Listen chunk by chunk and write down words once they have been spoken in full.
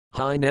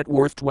High net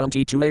worth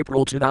 22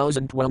 April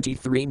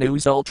 2023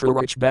 news. Ultra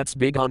rich bets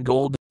big on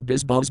gold.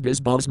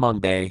 BizBuzz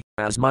Monday.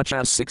 As much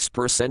as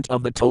 6%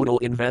 of the total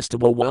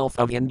investable wealth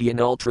of Indian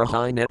ultra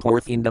high net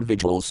worth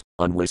individuals,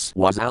 UNWIS,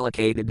 was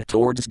allocated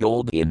towards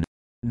gold in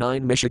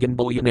 9 Michigan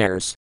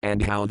billionaires,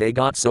 and how they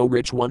got so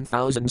rich.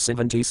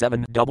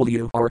 1077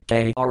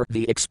 WRKR.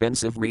 The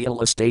expensive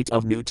real estate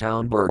of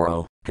Newtown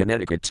Borough,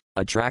 Connecticut,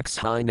 attracts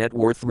high net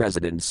worth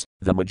residents,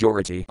 the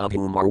majority of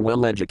whom are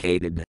well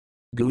educated.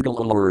 Google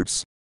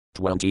alerts.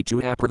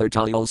 22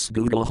 advertiles.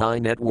 Google high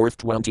net worth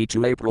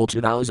 22 April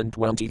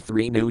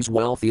 2023 news.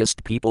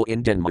 Wealthiest people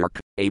in Denmark,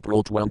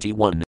 April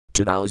 21,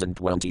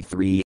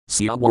 2023.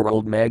 SIA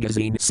World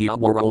Magazine. SIA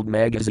World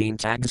Magazine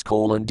tags :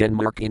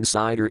 Denmark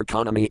Insider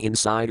Economy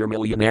Insider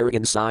Millionaire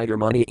Insider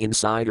Money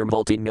Insider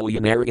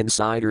Multimillionaire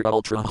Insider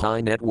Ultra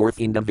High Net Worth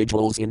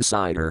Individuals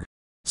Insider.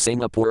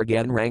 Singapore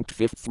again ranked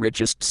 5th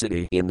richest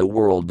city in the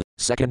world,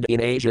 2nd in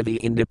Asia. The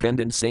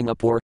independent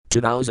Singapore,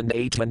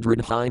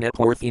 2,800 high net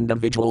worth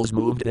individuals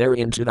moved there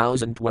in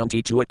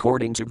 2022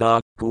 according to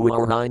the Who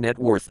Are High Net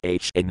Worth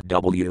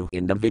HNW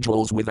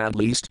individuals with at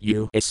least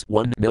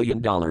 $1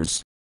 million.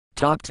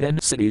 Top 10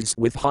 cities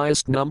with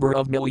highest number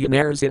of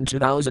millionaires in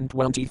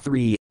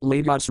 2023.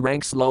 Lagos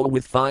ranks low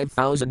with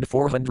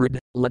 5,400.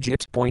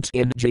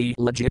 Legit.ng.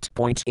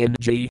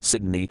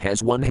 Sydney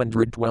has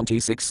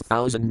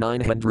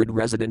 126,900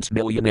 resident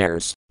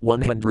millionaires,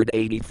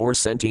 184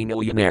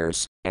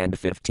 centimillionaires, and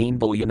 15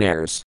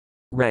 billionaires.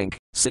 Rank,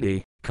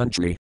 city,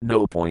 country,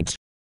 no point.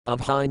 Of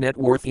high net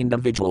worth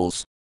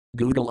individuals.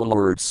 Google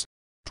alerts.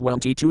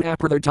 22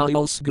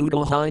 advertiles.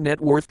 Google high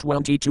net worth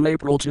 22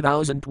 April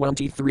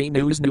 2023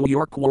 news. New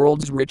York,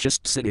 world's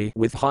richest city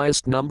with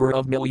highest number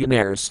of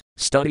millionaires.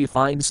 Study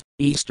finds,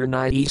 Eastern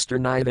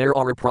Eye. There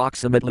are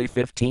approximately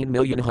 15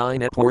 million high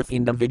net worth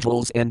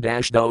individuals and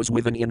those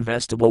with an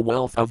investable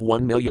wealth of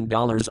 $1 million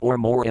or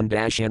more in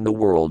the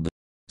world.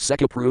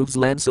 SEC approves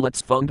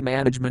Lancelet's fund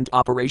management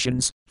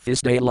operations,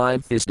 Thisday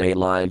Live,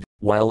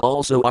 while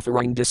also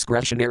offering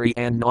discretionary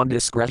and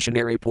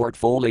non-discretionary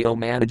portfolio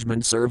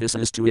management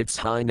services to its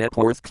high net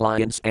worth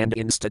clients and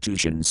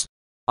institutions.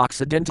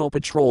 Occidental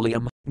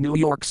Petroleum, New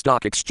York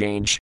Stock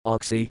Exchange,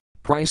 OXY.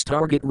 Price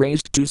target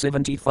raised to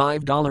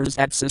 $75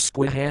 at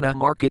Susquehanna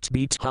Market.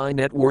 Beat High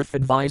Net Worth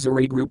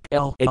Advisory Group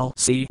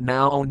LLC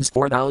now owns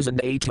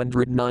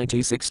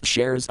 4,896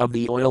 shares of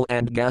the oil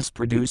and gas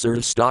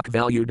producer's stock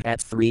valued at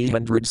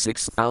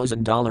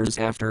 $306,000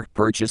 after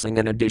purchasing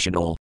an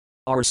additional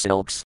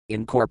Arcelx,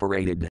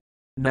 Incorporated.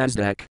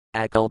 Nasdaq,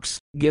 ACLX,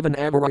 give an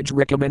average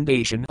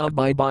recommendation of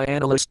buy by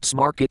analysts.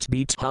 Market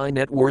beat High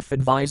Net Worth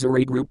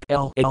Advisory Group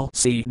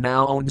LLC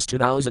now owns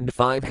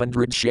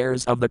 2,500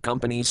 shares of the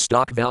company's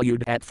stock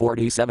valued at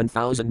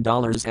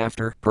 $47,000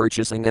 after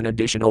purchasing an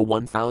additional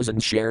 1,000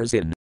 shares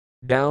in.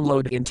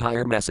 Download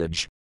entire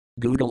message.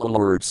 Google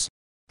alerts.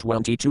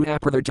 22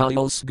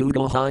 advertiles.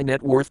 Google high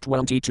net worth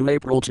 22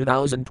 April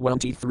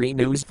 2023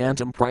 news.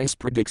 Phantom price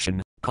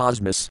prediction.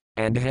 Cosmos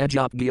and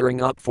Hedgehog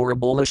gearing up for a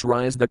bullish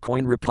rise. The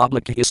Coin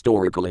Republic.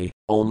 Historically,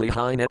 only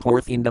high net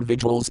worth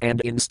individuals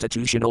and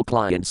institutional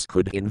clients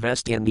could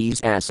invest in these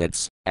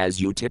assets,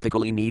 as you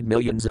typically need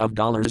millions of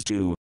dollars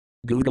to.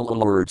 Google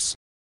alerts.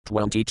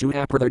 22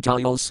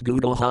 advertiles.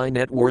 Google high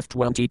net worth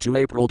 22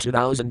 April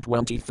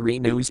 2023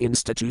 news.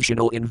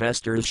 Institutional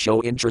investors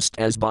show interest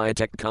as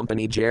biotech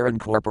company Geron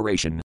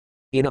Corporation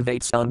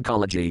innovates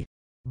oncology.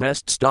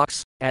 Best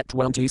stocks at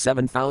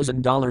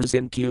 $27,000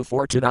 in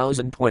Q4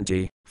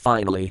 2020.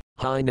 Finally,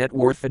 High Net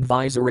Worth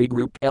Advisory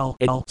Group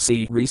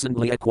LLC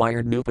recently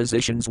acquired new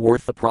positions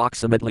worth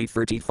approximately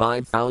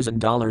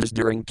 $35,000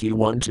 during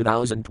Q1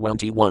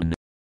 2021.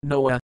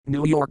 NOAA,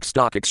 New York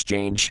Stock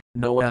Exchange,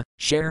 NOAA,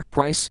 share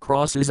price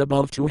crosses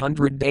above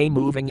 200-day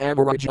moving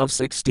average of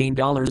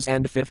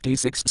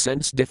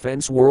 $16.56.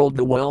 Defense World.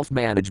 The wealth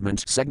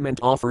management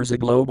segment offers a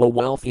global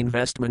wealth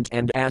investment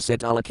and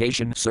asset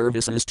allocation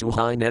services to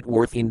high net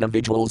worth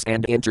individuals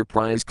and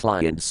enterprise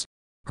clients.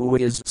 Who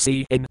is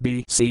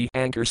CNBC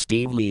anchor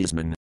Steve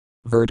Leisman?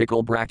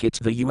 Vertical bracket.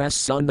 The U.S.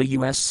 Sun. The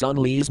U.S. Sun.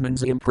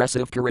 Leisman's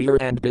impressive career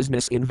and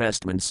business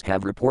investments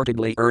have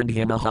reportedly earned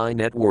him a high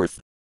net worth.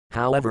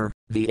 However,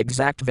 the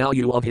exact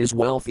value of his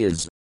wealth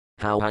is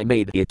how I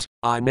made it.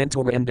 I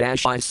mentor and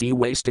I see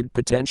wasted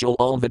potential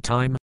all the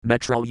time.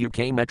 Metro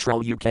UK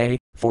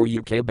for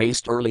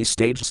UK-based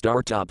early-stage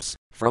startups,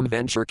 from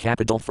venture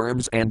capital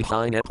firms and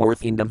high net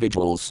worth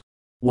individuals.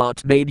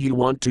 What made you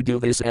want to do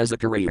this as a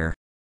career?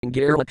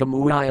 Ngera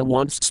Kamuya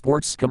wants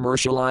sports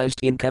commercialized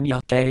in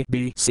Kenya.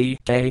 KBC.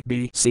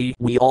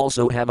 We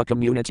also have a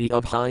community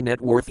of high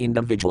net worth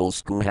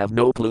individuals who have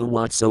no clue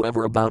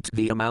whatsoever about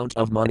the amount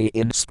of money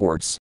in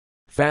sports.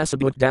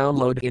 Facebook.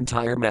 Download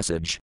entire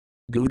message.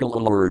 Google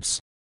alerts.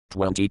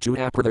 22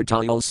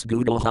 advertiles.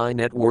 Google high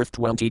net worth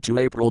 22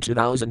 April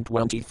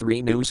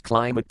 2023 news.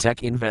 Climate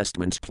tech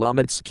investment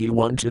plummets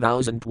Q1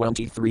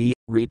 2023.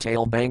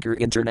 Retail Banker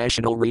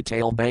International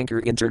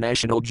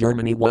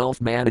Germany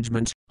Wealth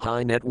Management,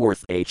 High Net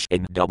Worth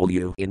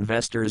HNW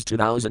Investors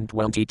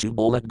 2022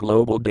 Bullet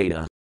Global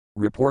Data.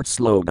 Reports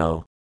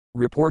logo.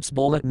 Reports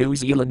Bullet New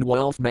Zealand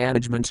Wealth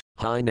Management,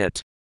 High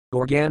Net.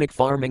 Organic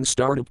farming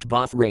startup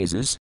Bath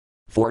raises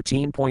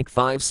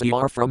 14.5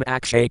 crore from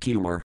Akshay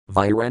Kumar,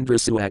 Virendra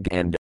Sehwag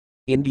and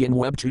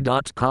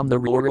IndianWeb2.com. The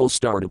rural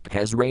startup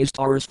has raised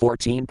Rs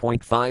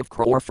 14.5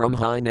 crore from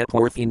high net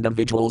worth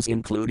individuals,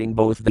 including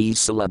both these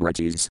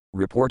celebrities,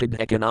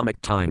 reported Economic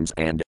Times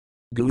and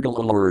Google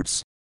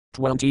Alerts.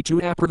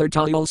 22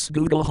 Advertiles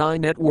Google High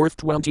Net Worth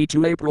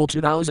 22 April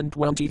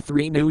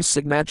 2023 News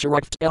Signature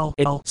Act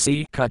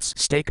LLC cuts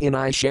stake in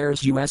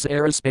iShares US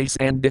Aerospace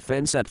and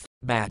Defense at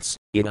BATS.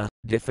 ITA,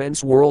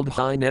 Defense World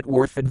High Net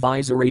Worth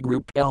Advisory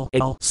Group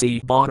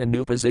LLC bought a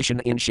new position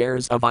in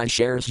shares of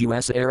iShares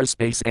US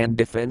Aerospace and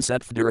Defense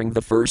at during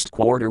the first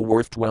quarter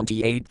worth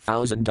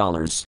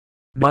 $28,000.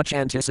 Much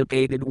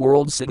anticipated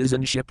World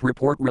Citizenship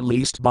Report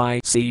released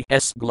by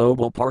CS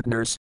Global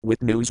Partners,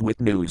 with news.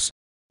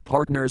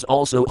 Partners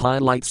also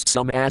highlights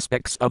some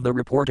aspects of the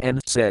report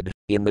and said,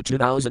 in the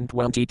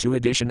 2022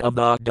 edition of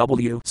the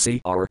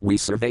WCR we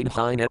surveyed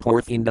high net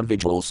worth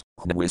individuals.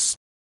 NWIS.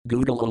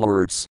 Google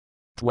Alerts.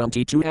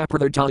 22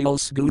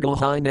 Advertiles Google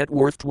High Net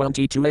Worth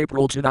 22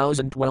 April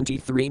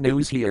 2023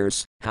 News.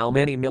 Here's how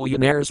many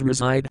millionaires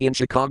reside in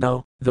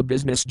Chicago. The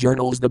Business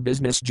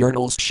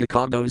Journal's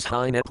Chicago's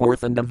high net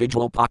worth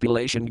individual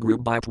population grew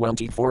by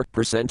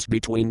 24%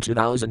 between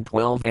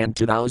 2012 and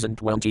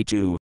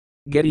 2022.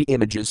 Getty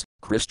Images,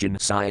 Christian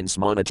Science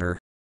Monitor.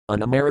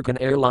 An American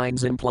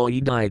Airlines employee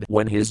died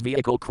when his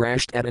vehicle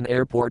crashed at an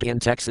airport in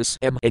Texas.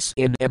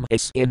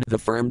 MSN. The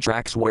firm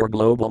tracks where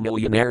global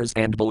millionaires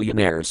and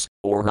billionaires,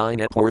 or high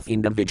net worth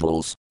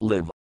individuals,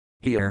 live.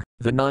 Here,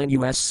 the 9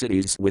 U.S.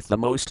 cities with the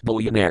most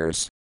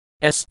billionaires.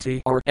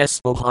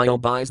 STRS Ohio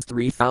buys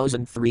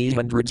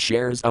 3,300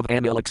 shares of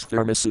Amylyx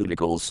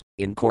Pharmaceuticals,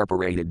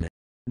 Incorporated.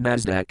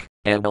 Nasdaq,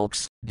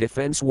 Amylyx,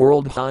 Defense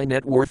World High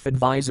Net Worth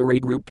Advisory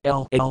Group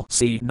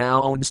LLC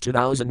now owns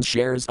 2,000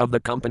 shares of the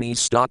company's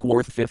stock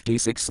worth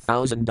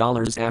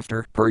 $56,000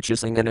 after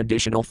purchasing an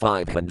additional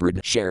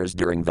 500 shares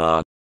during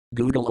the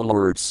Google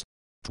Alerts.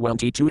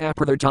 22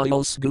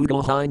 Advertiles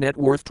Google High Net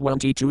Worth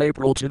 22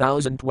 April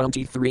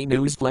 2023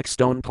 News.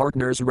 Flexstone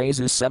Partners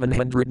raises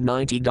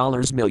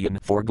 $790 million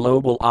for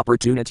Global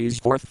Opportunities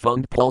Fourth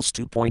Fund Pulse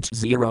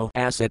 2.0.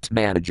 Asset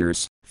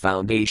managers,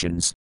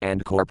 foundations,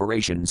 and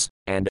corporations,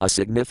 and a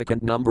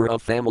significant number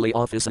of family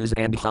offices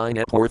and high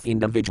net worth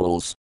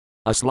individuals.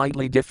 A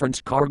slightly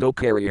different cargo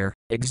carrier,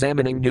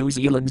 examining New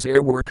Zealand's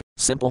airwork,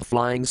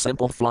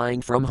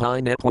 simplifying from high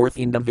net worth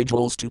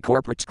individuals to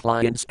corporate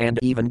clients and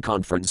even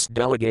conference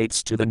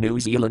delegates to the New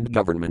Zealand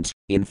government.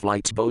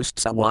 In-flight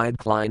boasts a wide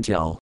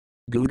clientele.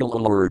 Google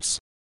Alerts.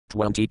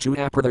 22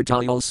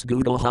 Advertiles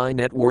Google High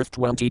Net Worth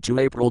 22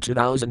 April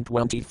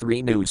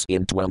 2023 News.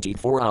 In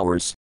 24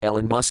 hours,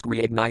 Elon Musk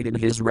reignited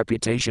his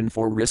reputation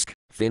for risk.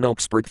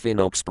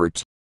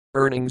 FinExpert.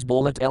 Earnings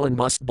Bullet Elon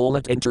Musk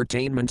Bullet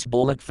Entertainment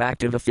Bullet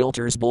Factiva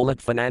Filters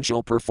Bullet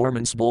Financial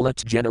Performance Bullet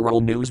General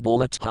News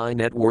Bullet High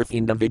Net Worth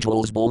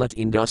Individuals Bullet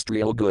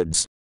Industrial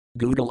Goods.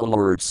 Google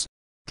Alerts.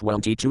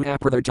 22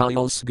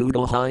 Advertiles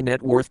Google High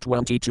Net Worth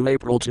 22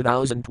 April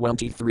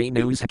 2023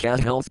 News. Hika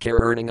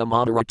Healthcare earning a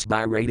moderate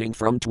buy rating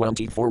from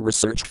 24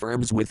 research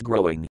firms with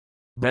growing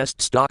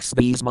best stocks.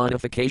 These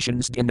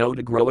modifications denote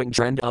a growing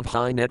trend of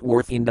high net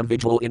worth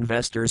individual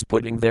investors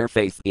putting their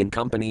faith in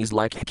companies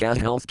like Hika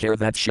Healthcare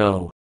that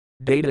show.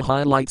 Data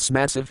highlights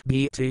massive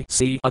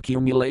BTC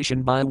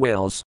accumulation by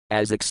whales,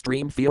 as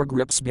extreme fear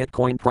grips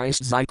Bitcoin price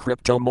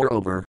crypto.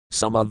 Moreover,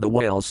 some of the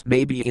whales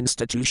may be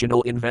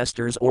institutional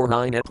investors or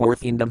high net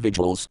worth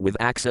individuals with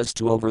access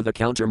to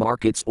over-the-counter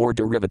markets or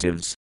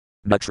derivatives.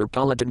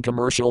 Metropolitan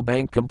Commercial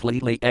Bank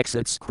completely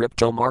exits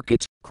crypto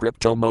market.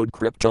 Crypto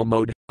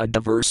mode, a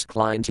diverse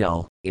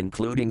clientele,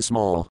 including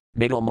small,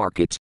 middle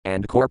market,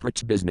 and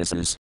corporate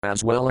businesses,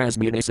 as well as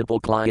municipal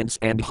clients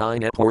and high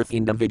net worth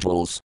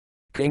individuals.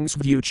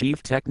 Kingsview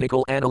Chief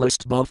Technical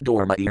Analyst Bob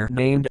Dormier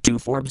named to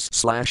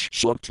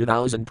Forbes/Shook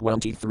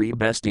 2023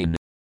 Best in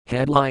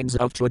Headlines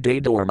of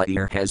Today.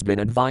 Dormier has been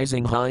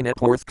advising high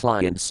net worth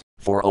clients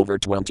for over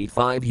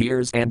 25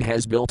 years and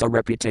has built a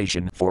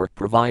reputation for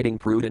providing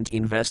prudent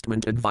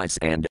investment advice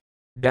and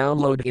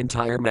download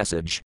entire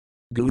message.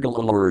 Google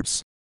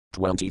Alerts.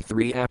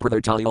 23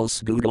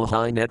 Advertiles Google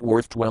High Net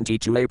Worth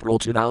 22 April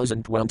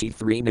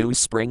 2023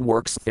 News.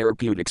 SpringWorks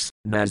Therapeutics,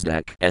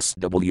 Nasdaq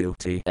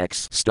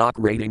SWTX stock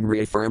rating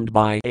reaffirmed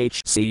by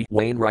H.C.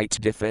 Wainwright.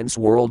 Defense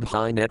World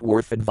High Net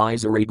Worth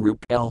Advisory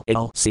Group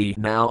LLC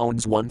now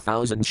owns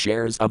 1,000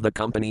 shares of the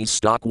company's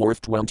stock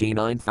worth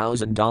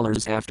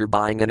 $29,000 after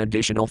buying an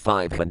additional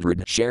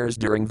 500 shares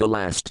during the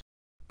last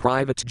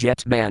Private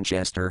Jet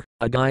Manchester,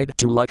 a guide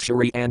to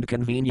luxury and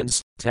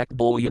convenience. Tech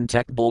bullion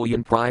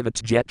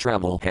private jet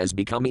travel has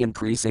become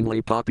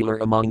increasingly popular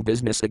among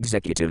business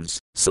executives,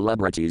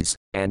 celebrities,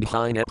 and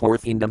high net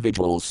worth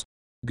individuals.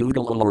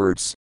 Google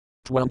Alerts.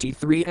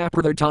 23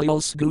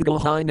 Advertiles Google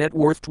High Net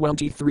Worth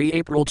 23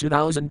 April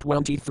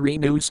 2023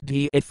 News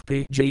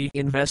DFPG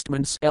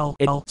Investments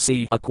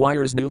LLC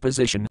acquires new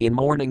position in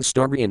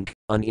Morningstar Inc.,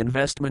 an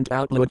investment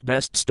outlet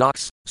best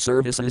stocks,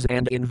 services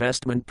and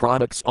investment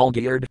products all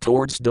geared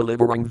towards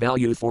delivering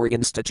value for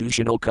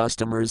institutional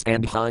customers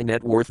and high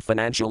net worth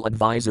financial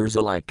advisors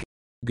alike.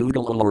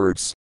 Google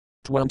alerts.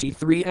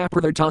 23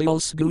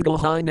 Advertiles Google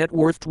High Net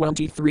Worth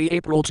 23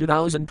 April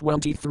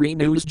 2023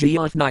 News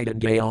Geoff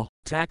Nightingale,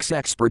 tax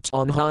expert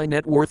on high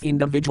net worth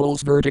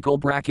individuals vertical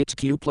bracket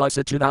Q plus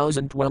a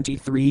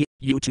 2023,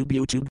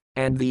 YouTube,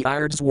 and the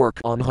IRD's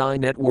work on high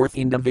net worth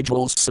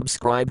individuals.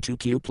 Subscribe to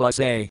Q plus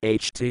a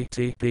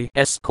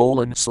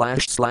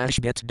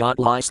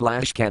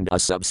https://bit.ly/kanda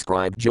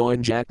subscribe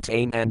join Jack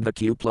Tame and the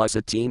Q plus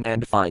a team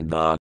and find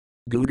the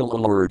Google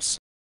alerts.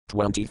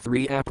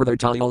 23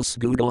 Advertiles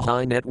Google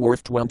High Net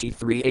Worth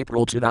 23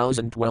 April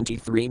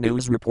 2023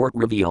 News Report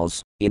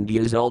reveals,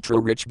 India's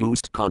ultra-rich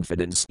boost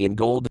confidence in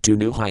gold to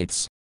new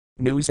heights.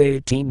 News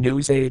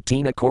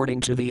 18 According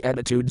to the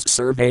Attitudes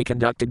survey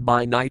conducted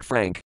by Knight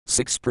Frank,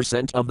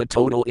 6% of the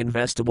total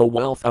investable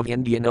wealth of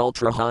Indian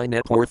ultra-high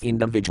net worth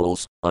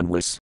individuals,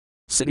 unless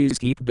cities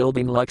keep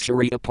building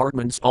luxury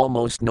apartments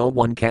almost no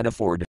one can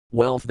afford.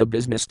 Wealth. The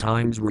Business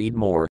Times read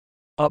more.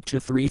 Up to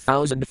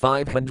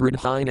 3,500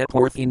 high net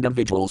worth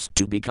individuals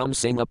to become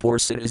Singapore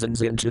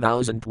citizens in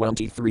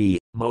 2023,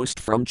 most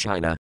from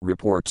China,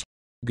 report.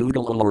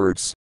 Google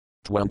alerts.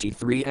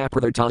 23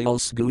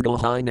 Advertiles Google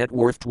High Net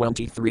Worth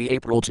 23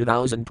 April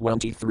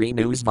 2023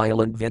 News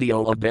Violent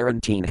video of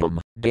Baron Teenham,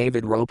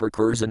 David Roper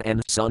Curzon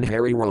and son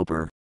Harry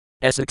Roper.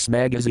 Essex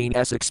Magazine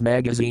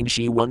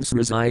She once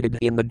resided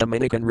in the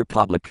Dominican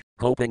Republic,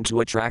 hoping to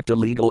attract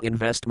illegal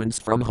investments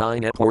from high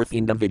net worth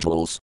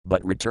individuals,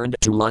 but returned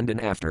to London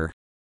after.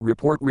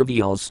 Report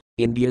reveals,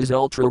 India's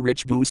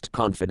ultra-rich boost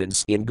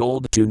confidence in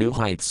gold to new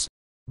heights.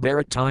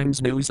 Barrett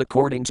Times News.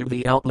 According to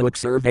the Outlook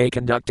survey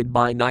conducted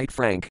by Knight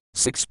Frank,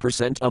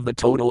 6% of the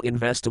total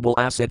investable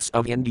assets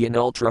of Indian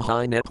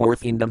ultra-high net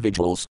worth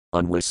individuals,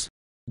 unless.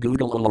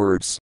 Google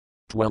alerts.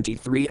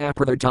 23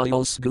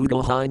 Advertiles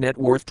Google High Net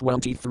Worth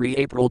 23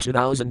 April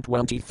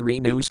 2023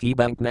 News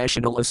KeyBank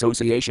National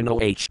Association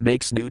OH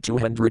makes new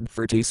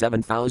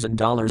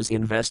 $237,000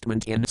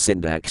 investment in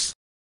Syndax.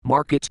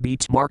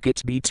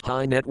 MarketBeat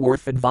High Net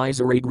Worth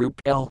Advisory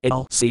Group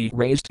LLC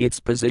raised its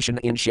position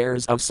in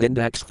shares of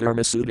Syndax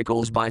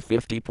Pharmaceuticals by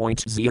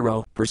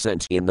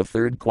 50.0% in the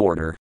third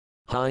quarter.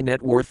 High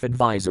Net Worth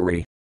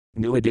Advisory.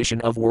 New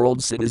edition of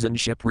World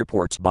Citizenship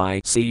Report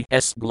by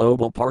CS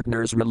Global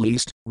Partners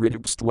released,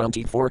 Redups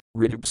 24,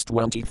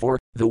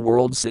 the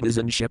World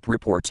Citizenship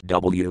Report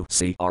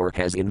WCR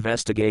has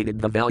investigated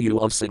the value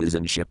of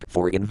citizenship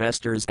for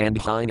investors and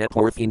high net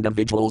worth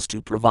individuals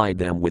to provide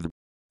them with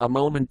a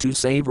moment to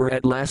savor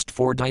at last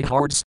for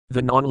diehards.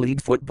 The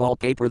non-league football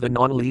paper.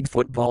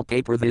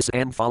 This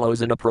AM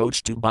follows an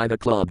approach to buy the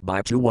club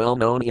by two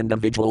well-known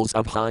individuals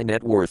of high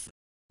net worth.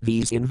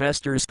 These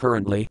investors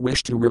currently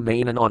wish to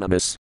remain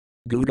anonymous.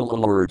 Google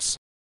alerts.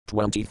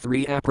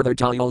 23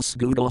 Advertiles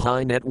Google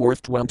High Net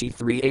Worth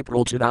 23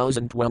 April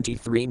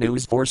 2023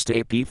 News Forced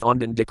AP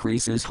Fondon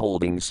decreases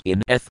holdings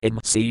in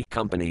FMC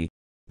Company.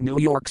 New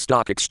York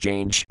Stock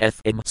Exchange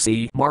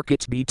FMC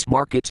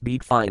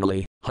MarketBeat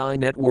finally, High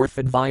Net Worth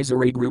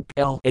Advisory Group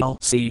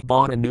LLC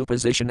bought a new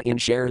position in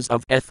shares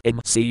of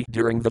FMC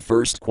during the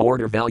first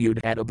quarter valued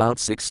at about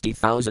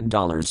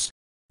 $60,000.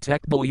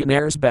 Tech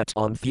billionaires bet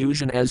on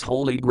fusion as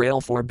holy grail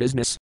for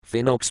business,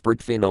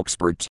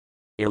 FinOxpert.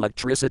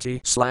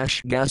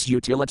 Electricity/gas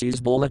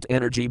utilities Bullet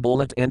Energy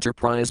Bullet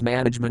Enterprise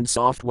Management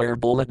Software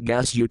Bullet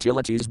Gas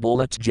Utilities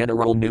Bullet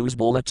General News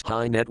Bullet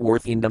High Net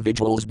Worth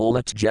Individuals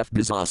Bullet Jeff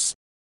Bezos.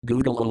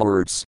 Google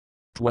alerts.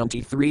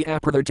 23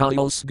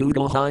 Advertiles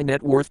Google High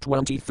Net Worth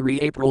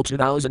 23 April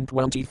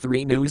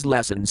 2023 News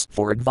Lessons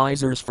for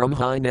advisors from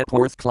high net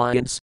worth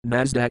clients.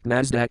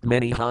 Nasdaq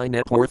Many high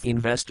net worth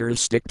investors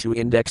stick to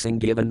indexing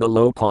given the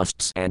low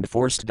costs and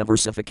forced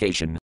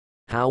diversification.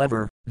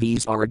 However,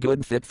 these are a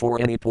good fit for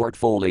any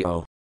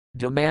portfolio.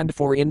 Demand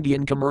for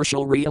Indian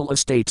commercial real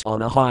estate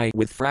on a high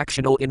with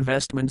fractional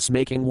investments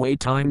making way.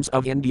 Times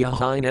of India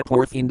high net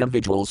worth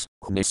individuals,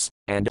 HNIS,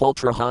 and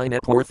ultra high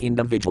net worth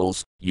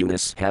individuals,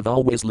 UNIS, have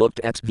always looked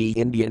at the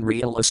Indian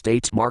real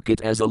estate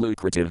market as a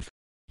lucrative.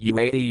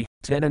 UAE,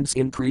 tenants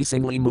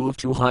increasingly move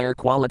to higher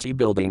quality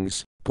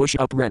buildings, push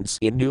up rents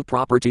in new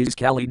properties.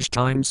 Khaleej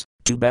Times,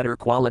 to better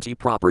quality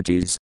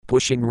properties,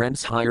 pushing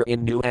rents higher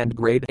in new and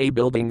grade A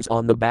buildings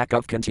on the back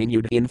of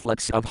continued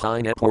influx of high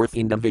net worth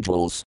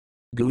individuals.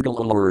 Google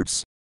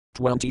alerts.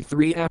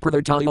 23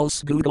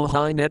 Advertiles Google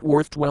High Net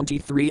Worth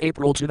 23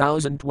 April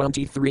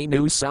 2023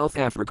 News South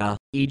Africa,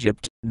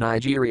 Egypt,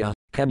 Nigeria,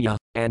 Kenya,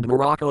 and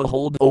Morocco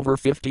hold over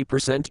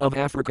 50% of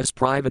Africa's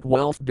private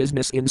wealth.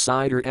 Business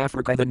Insider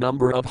Africa. The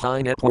number of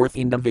high net worth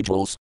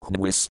individuals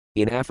 (HNWIS)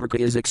 in Africa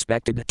is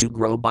expected to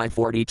grow by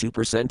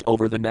 42%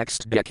 over the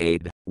next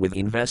decade, with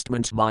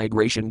investment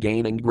migration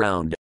gaining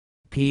ground.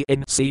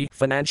 PNC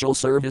Financial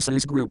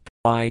Services Group,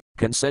 I,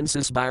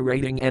 consensus buy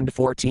rating and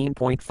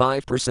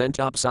 14.5%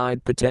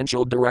 upside.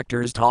 Potential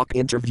directors talk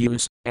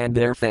interviews, and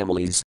their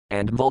families,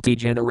 and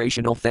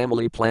multi-generational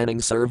family planning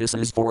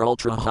services for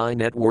ultra-high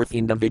net worth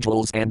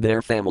individuals and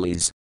their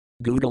families.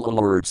 Google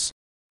Alerts.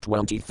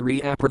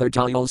 23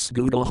 Advertiles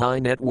Google High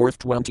Net Worth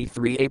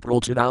 23 April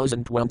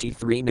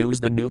 2023 News.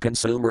 The new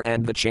consumer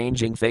and the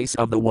changing face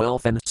of the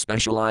wealth and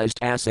specialized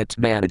asset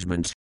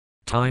management.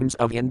 Times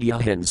of India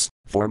hints,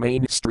 for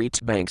Main Street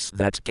banks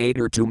that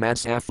cater to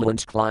mass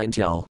affluent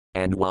clientele,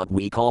 and what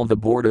we call the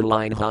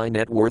borderline high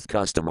net worth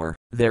customer,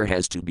 there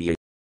has to be a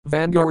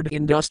Vanguard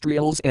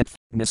Industrials and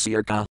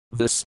Nasirka,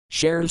 this,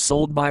 shares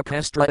sold by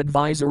Pestra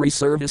Advisory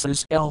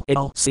Services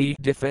LLC.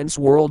 Defense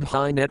World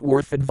High Net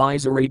Worth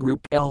Advisory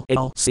Group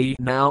LLC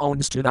now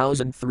owns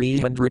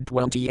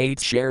 2,328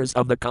 shares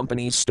of the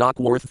company's stock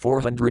worth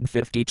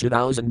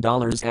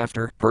 $452,000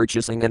 after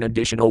purchasing an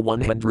additional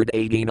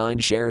 189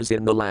 shares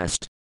in the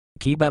last.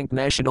 KeyBank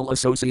National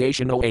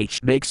Association OH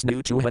makes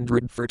new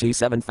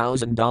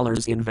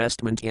 $237,000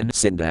 investment in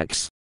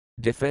Syndex.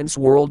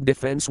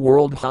 Defense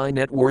World High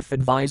Net Worth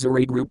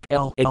Advisory Group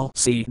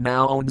LLC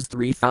now owns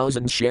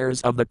 3,000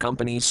 shares of the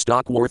company's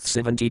stock worth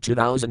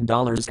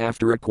 $72,000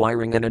 after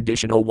acquiring an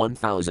additional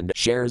 1,000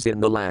 shares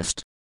in the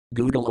last.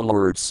 Google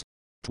Alerts.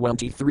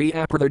 23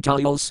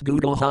 Advertiles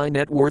Google High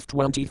Net Worth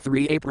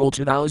 23 April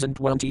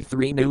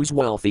 2023 News.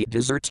 Wealthy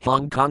desert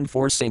Hong Kong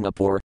for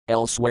Singapore,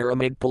 elsewhere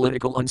amid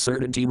political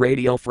uncertainty.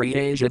 Radio Free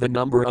Asia. The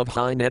number of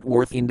high net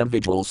worth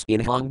individuals in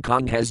Hong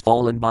Kong has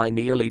fallen by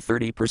nearly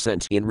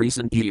 30% in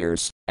recent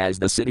years, as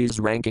the city's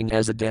ranking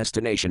as a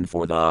destination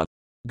for the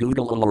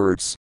Google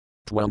Alerts.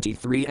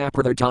 23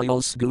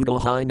 Advertiles Google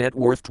High Net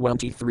Worth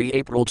 23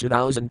 April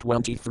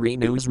 2023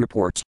 News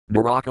Report.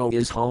 Morocco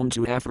is home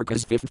to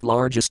Africa's fifth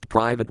largest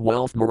private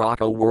wealth.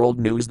 Morocco World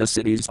News. The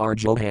cities are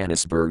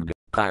Johannesburg,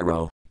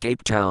 Cairo,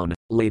 Cape Town,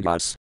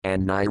 Lagos,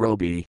 and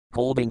Nairobi,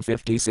 holding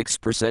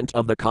 56%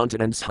 of the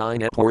continent's high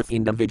net worth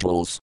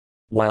individuals.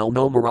 While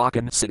no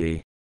Moroccan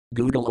city.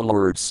 Google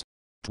Alerts.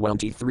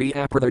 23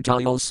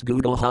 Advertiles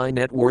Google High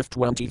Net Worth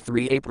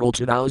 23 April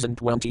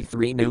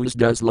 2023 News.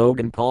 Does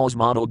Logan Paul's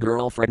model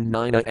girlfriend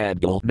Nina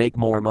Abdul make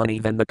more money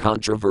than the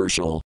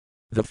controversial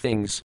The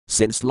Things?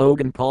 Since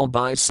Logan Paul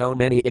buys so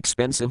many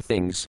expensive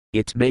things,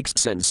 it makes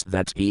sense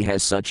that he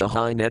has such a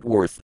high net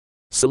worth.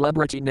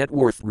 Celebrity Net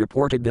Worth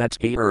reported that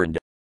he earned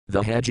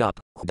the hedge up.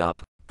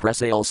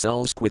 Presale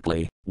sells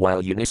quickly,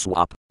 while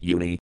Uniswap,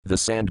 the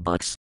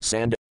sandbox,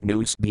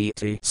 news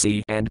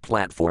BTC and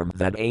platform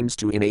that aims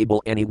to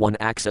enable anyone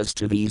access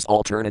to these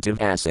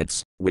alternative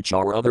assets, which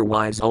are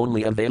otherwise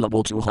only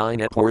available to high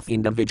net worth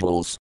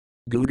individuals.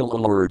 Google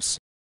Alerts.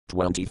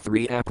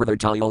 23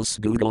 Advertiles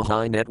Google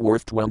High Net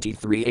Worth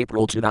 23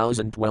 April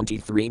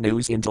 2023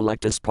 News.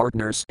 Intellectus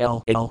Partners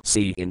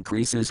LLC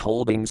increases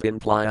holdings in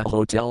Playa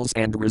Hotels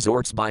and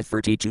Resorts by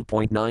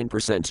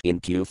 32.9% in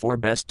Q4.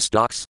 Best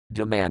stocks.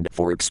 Demand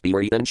for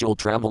experiential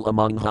travel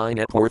among high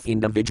net worth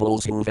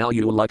individuals who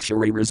value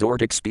luxury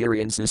resort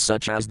experiences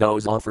such as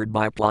those offered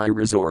by Playa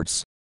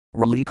Resorts.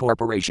 Raleigh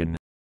Corporation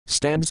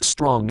stands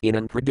strong in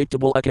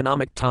unpredictable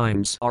economic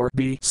times.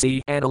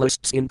 RBC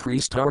analysts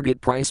increase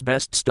target price.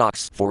 Best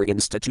stocks for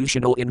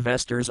institutional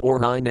investors or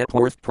high net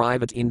worth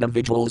private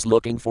individuals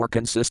looking for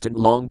consistent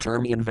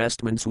long-term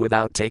investments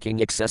without taking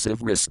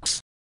excessive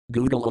risks.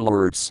 Google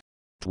Alerts.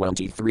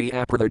 23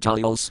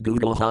 Advertiles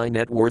Google High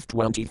Net Worth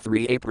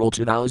 23 April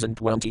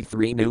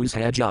 2023 News.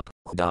 Hedge up.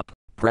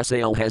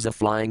 Presale has a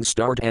flying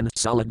start and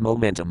solid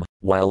momentum,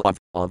 while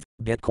of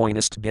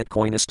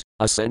Bitcoinist,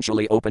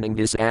 essentially opening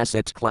this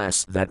asset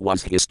class that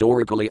was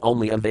historically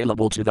only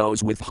available to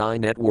those with high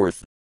net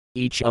worth.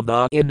 Each of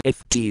the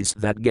NFTs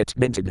that get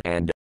minted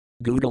and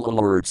Google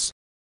Alerts.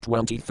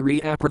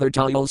 23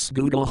 Advertiles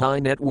Google High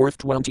Net Worth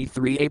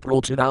 23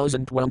 April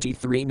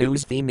 2023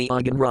 News. Femi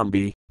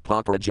Akinrumbi,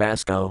 Papa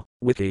Jasko,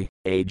 Wiki,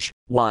 age,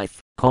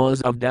 wife,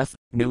 cause of death,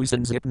 news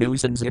and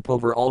zip.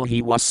 Overall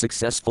he was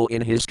successful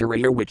in his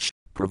career, which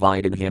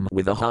provided him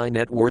with a high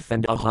net worth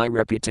and a high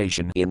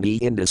reputation in the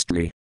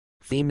industry.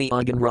 Femi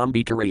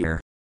Akinrumbi career.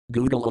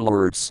 Google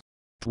Alerts.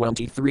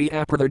 23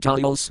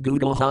 Advertiles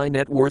Google High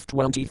Net Worth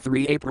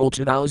 23 April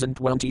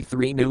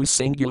 2023 News.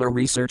 Singular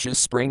Research's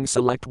Spring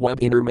Select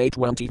Webinar May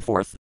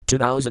 24,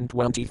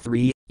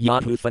 2023.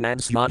 Yahoo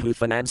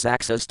Finance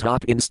access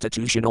top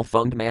institutional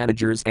fund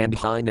managers and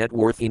high net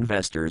worth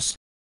investors.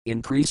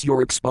 Increase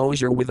your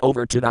exposure with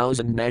over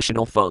 2,000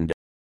 national fund.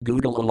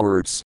 Google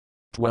Alerts.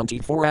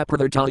 24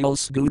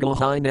 Advertiles Google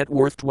High Net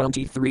Worth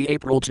 23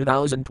 April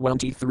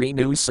 2023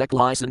 News. SEC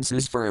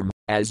licenses firm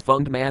as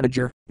fund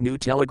manager, New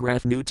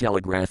Telegraph,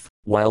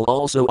 while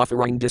also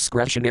offering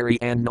discretionary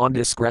and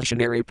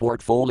non-discretionary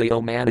portfolio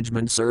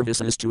management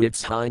services to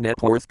its high net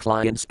worth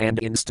clients and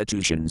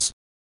institutions.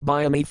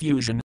 Biome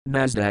Fusion,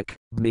 Nasdaq,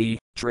 BME,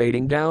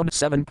 trading down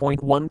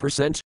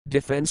 7.1%.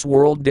 Defense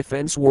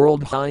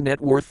World High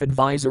Net Worth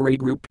Advisory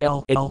Group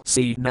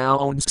LLC now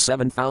owns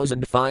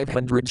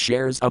 7,500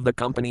 shares of the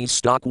company's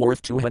stock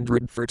worth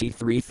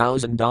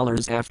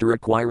 $233,000 after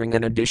acquiring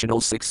an additional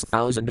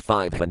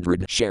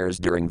 6,500 shares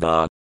during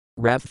the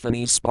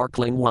Ravthani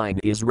sparkling wine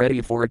is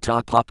ready for a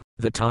top-up.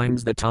 The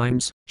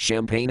Times,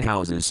 champagne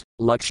houses,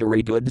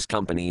 luxury goods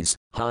companies,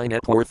 high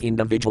net worth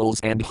individuals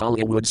and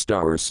Hollywood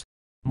stars.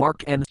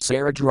 Mark and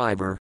Sarah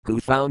Driver, who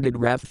founded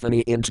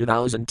Ravthani in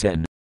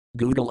 2010.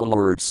 Google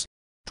alerts.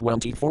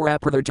 24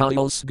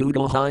 Aprathiles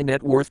Google High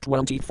Net Worth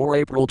 24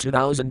 April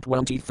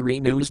 2023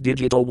 News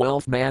Digital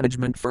wealth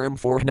management firm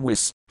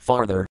Fortnewis.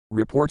 Farther,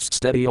 reports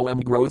steady OM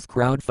growth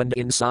crowdfund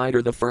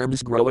insider. The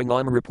firm's growing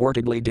OM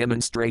reportedly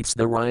demonstrates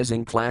the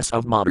rising class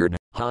of modern,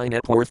 high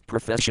net worth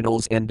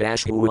professionals and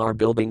dash who are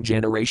building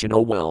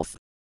generational wealth.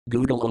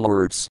 Google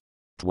alerts.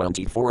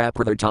 24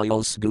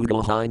 Aprathiles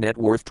Google High Net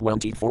Worth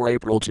 24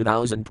 April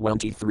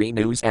 2023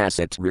 News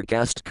Asset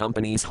Recast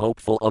Companies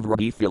hopeful of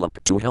Rabi Philip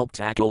to help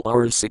tackle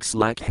our 6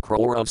 lakh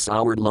crore of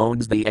soured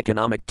loans. The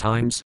Economic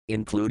Times,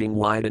 including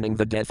widening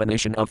the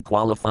definition of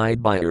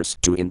qualified buyers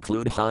to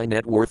include high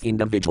net worth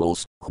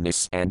individuals,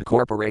 HNIs and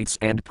corporates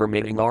and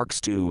permitting ARCs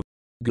to.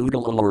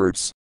 Google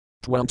alerts.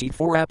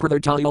 24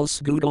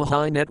 Aprathiles Google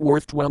High Net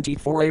Worth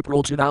 24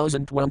 April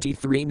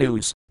 2023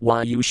 News.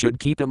 Why you should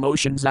keep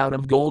emotions out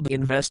of gold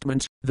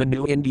investment. The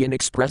New Indian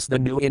Express. The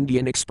New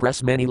Indian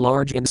Express. Many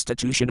large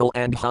institutional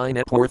and high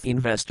net worth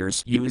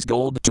investors use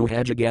gold to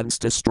hedge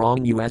against a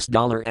strong US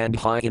dollar and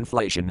high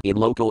inflation in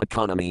local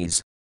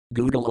economies.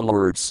 Google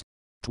alerts.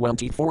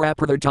 24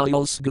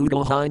 Aprathiles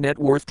Google High Net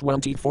Worth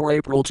 24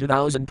 April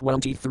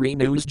 2023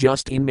 News.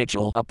 Justin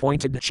Mitchell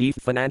appointed Chief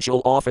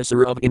Financial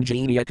Officer of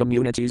Ingenia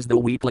Communities. The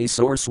weekly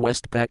source.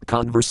 Westpac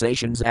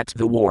Conversations at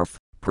the Wharf.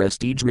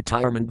 Prestige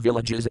retirement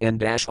villages and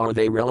dash are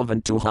they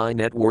relevant to high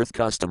net worth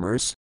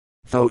customers?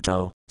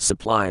 Photo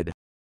supplied.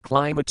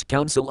 Climate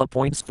Council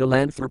appoints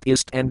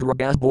philanthropist and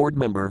Ragas board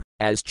member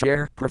as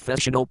chair.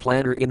 Professional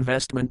planner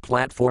investment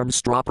platform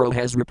Stropro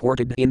has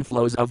reported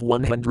inflows of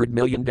 $100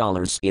 million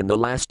in the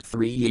last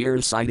 3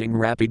 years, citing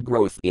rapid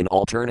growth in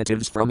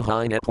alternatives from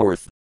high net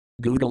worth.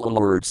 Google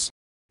alerts.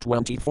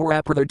 24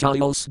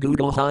 Aprathiles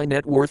Google High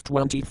Net Worth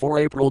 24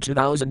 April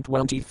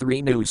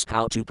 2023 News.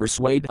 How to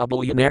persuade a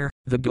billionaire.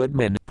 The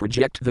Goodman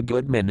Project. The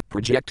Goodman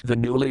Project, the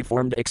newly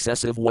formed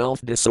Excessive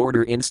Wealth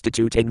Disorder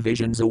Institute,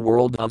 envisions a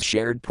world of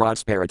shared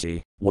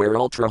prosperity, where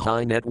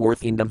ultra-high net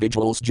worth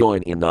individuals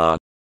join in the.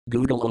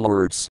 Google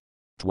alerts.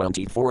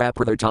 24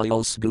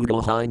 Aprathiles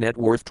Google High Net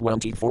Worth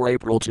 24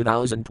 April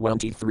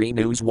 2023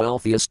 News.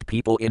 Wealthiest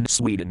people in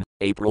Sweden,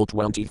 April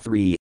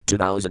 23,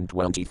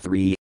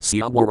 2023.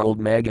 SIA World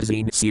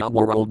Magazine. SIA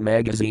World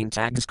Magazine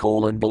tags :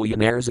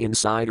 billionaires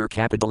insider,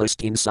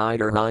 capitalist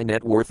insider, high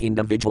net worth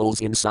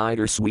individuals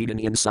insider, Sweden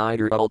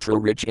insider, ultra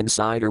rich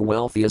insider,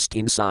 wealthiest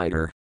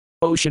insider.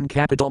 Ocean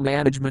Capital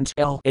Management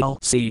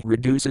LLC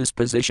reduces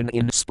position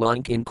in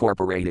Splunk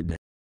Incorporated.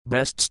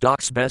 Best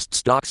stocks.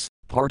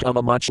 Part of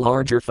a much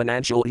larger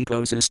financial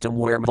ecosystem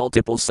where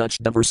multiple such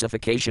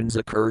diversifications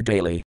occur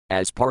daily,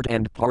 as part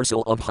and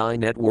parcel of high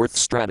net worth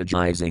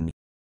strategizing.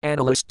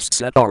 Analysts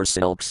set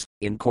ourselves,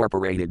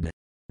 Incorporated.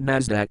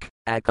 Nasdaq,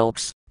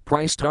 ACLX,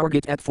 price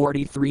target at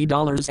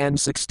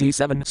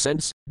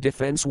 $43.67.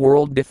 Defense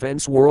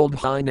World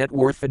High Net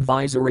Worth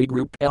Advisory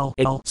Group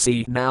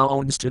LLC now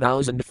owns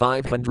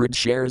 2,500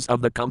 shares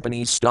of the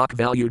company's stock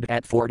valued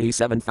at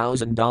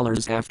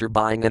 $47,000 after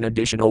buying an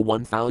additional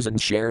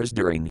 1,000 shares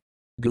during.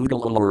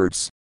 Google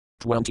alerts.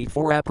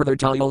 24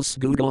 Aprathiles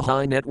Google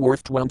High Net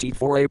Worth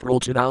 24 April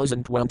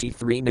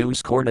 2023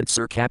 News.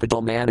 Kornitzer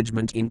Capital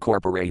Management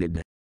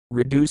Incorporated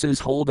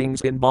reduces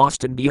holdings in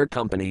Boston Beer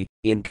Company,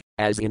 Inc.,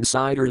 as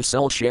insiders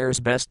sell shares.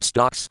 Best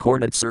stocks.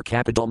 Kornitzer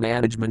Capital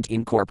Management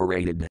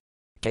Incorporated.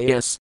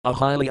 KS, a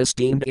highly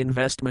esteemed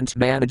investment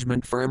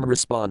management firm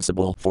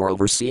responsible for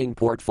overseeing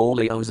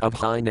portfolios of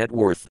high net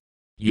worth.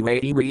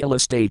 UAE real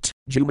estate.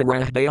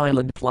 Jumeirah Bay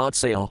Island plot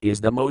sale is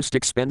the most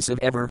expensive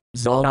ever.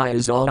 Zalaya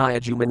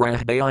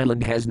Jumeirah Bay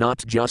Island has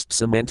not just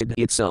cemented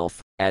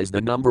itself as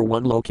the number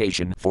one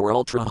location for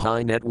ultra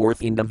high net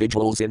worth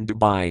individuals in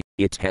Dubai,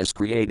 it has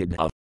created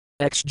a.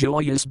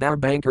 Ex-Joyous Bar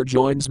banker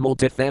joins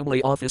multifamily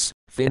office.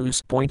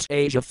 Finus Point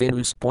Asia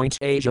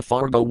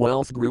Fargo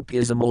Wealth Group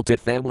is a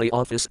multifamily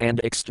office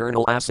and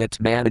external asset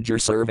manager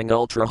serving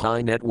ultra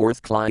high net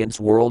worth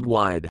clients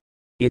worldwide.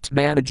 It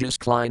manages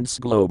clients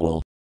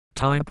global.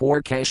 Type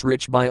or cash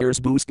rich buyers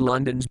boost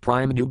London's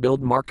prime new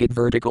build market.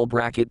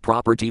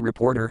 Property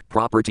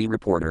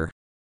Reporter.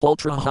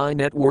 Ultra high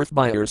net worth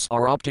buyers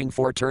are opting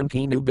for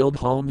turnkey new build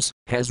homes,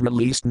 has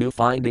released new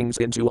findings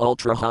into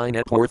ultra high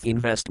net worth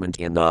investment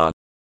in the.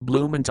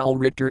 Blumenthal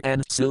Richter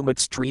and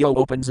Sumit's trio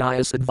opens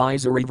IS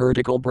advisory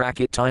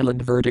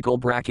Thailand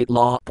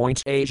law.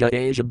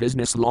 Asia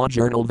Business Law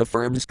Journal. The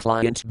firm's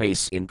client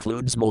base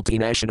includes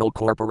multinational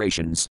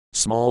corporations,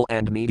 small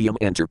and medium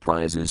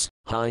enterprises,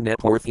 high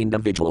net worth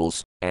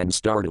individuals, and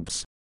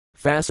startups.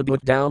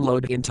 Facebook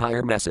download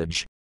entire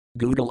message.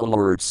 Google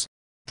alerts.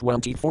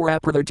 24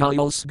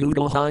 Aprathiles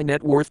Google High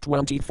Net Worth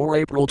 24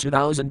 April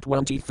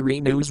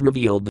 2023 News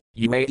revealed,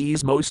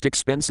 UAE's most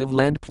expensive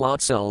land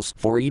plot sells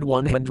for Eid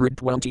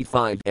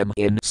 125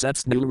 million,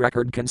 sets new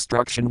record.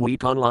 Construction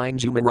Week Online.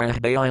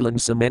 Jumeirah Bay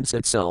Island cements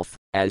itself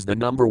as the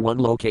number one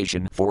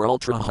location for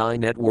ultra high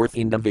net worth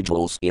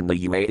individuals in the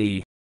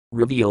UAE.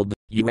 Revealed,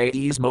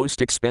 UAE's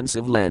most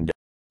expensive land.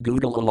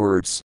 Google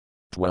alerts.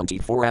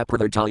 24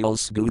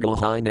 Advertiles Google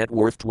High Net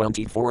Worth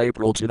 24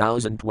 April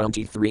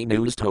 2023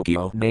 News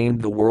Tokyo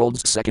named the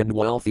world's second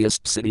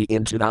wealthiest city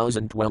in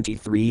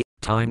 2023.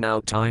 Time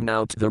out.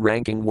 The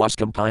ranking was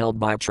compiled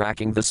by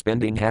tracking the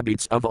spending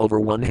habits of over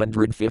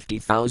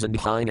 150,000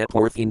 high net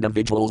worth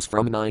individuals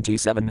from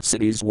 97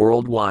 cities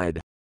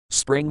worldwide.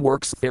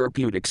 SpringWorks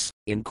Therapeutics,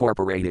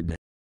 Incorporated.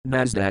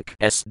 Nasdaq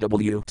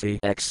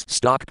SWTX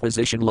stock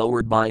position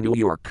lowered by New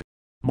York.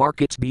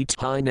 MarketBeat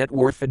High Net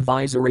Worth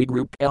Advisory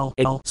Group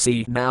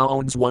LLC now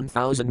owns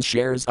 1,000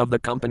 shares of the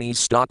company's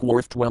stock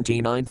worth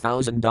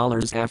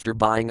 $29,000 after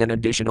buying an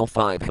additional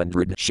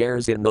 500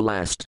 shares in the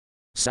last.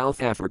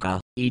 South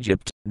Africa,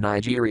 Egypt,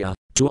 Nigeria,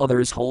 two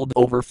others hold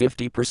over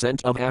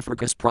 50% of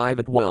Africa's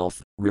private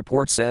wealth,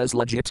 report says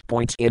Legit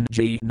Point.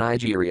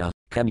 Nigeria,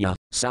 Kenya,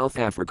 South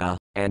Africa,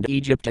 and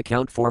Egypt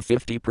account for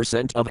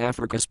 50% of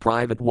Africa's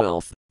private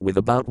wealth, with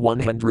about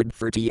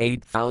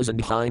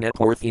 138,000 high net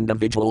worth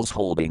individuals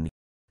holding.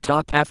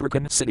 Top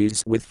African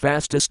cities with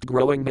fastest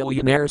growing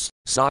millionaires.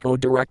 Sako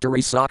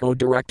Directory.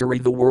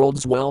 The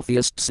world's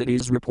wealthiest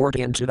cities report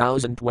in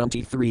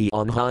 2023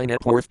 on high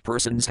net worth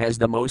persons has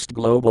the most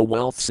global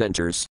wealth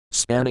centers,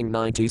 spanning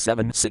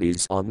 97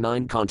 cities on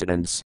 9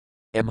 continents.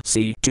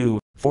 MC2,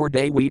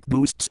 4-day week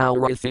boosts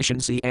our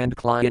efficiency and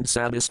client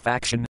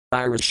satisfaction.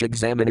 Irish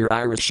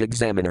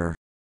Examiner.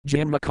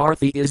 Jim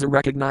McCarthy is a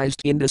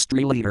recognized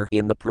industry leader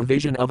in the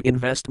provision of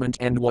investment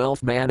and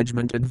wealth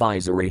management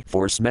advisory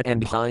for SME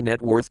and high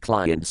net worth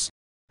clients.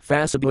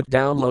 Facebook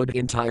download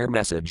entire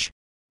message.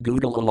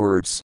 Google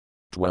alerts.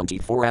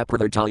 24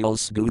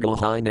 Advertiles Google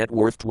High Net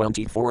Worth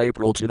 24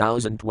 April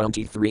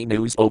 2023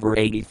 News over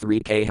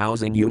 83k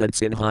housing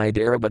units in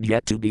Hyderabad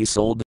yet to be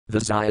sold. The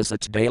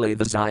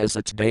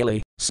Siyasat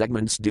Daily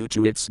segments due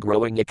to its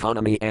growing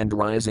economy and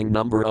rising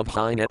number of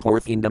high net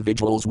worth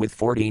individuals with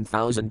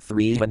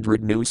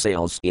 14,300 new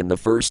sales in the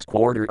first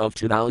quarter of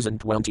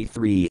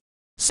 2023.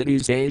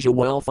 Cities Asia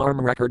Wealth Arm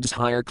records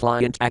higher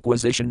client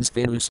acquisitions.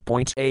 Finus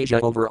Point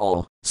Asia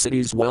overall,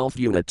 Cities Wealth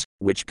Unit,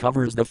 which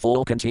covers the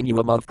full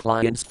continuum of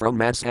clients from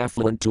mass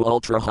affluent to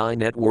ultra high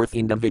net worth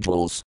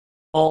individuals.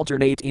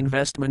 Alternate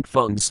investment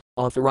funds,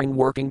 offering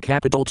working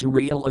capital to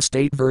real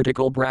estate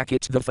vertical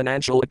bracket The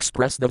Financial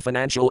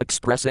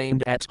Express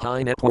aimed at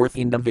high net worth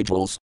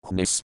individuals,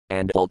 HNIS,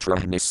 and ultra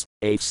HNIS,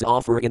 AFS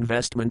offer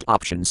investment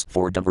options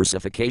for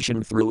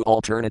diversification through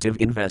alternative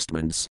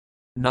investments.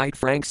 Knight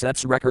Frank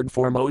sets record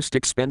for most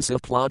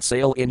expensive plot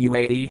sale in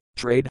UAE,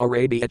 Trade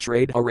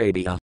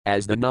Arabia,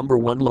 as the number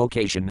 1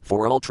 location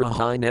for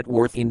ultra-high net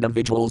worth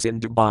individuals in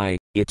Dubai.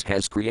 It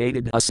has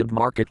created a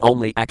submarket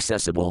only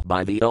accessible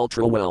by the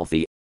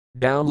ultra-wealthy.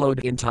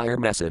 Download entire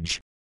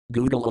message.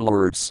 Google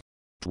alerts.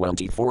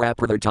 24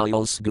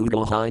 Advertiles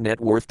Google High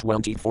Net Worth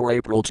 24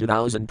 April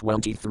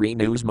 2023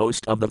 News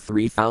Most of the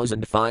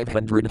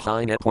 3,500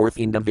 high net worth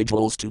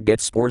individuals to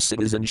get Singapore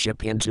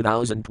citizenship in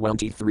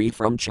 2023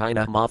 from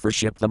China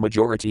authorship. The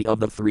majority of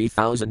the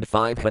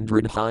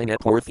 3,500 high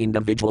net worth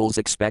individuals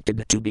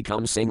expected to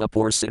become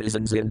Singapore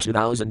citizens in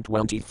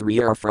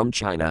 2023 are from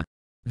China.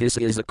 This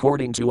is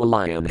according to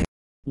Allian.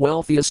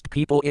 Wealthiest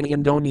people in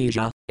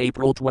Indonesia,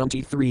 April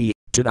 23,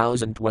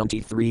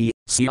 2023,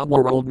 Sia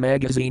World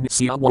Magazine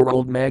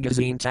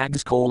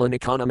tags :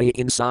 Economy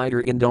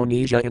Insider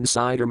Indonesia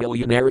Insider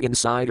Millionaire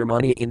Insider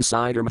Money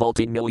Insider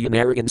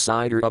Multi-Millionaire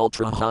Insider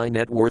Ultra High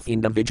Net Worth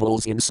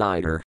Individuals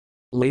Insider.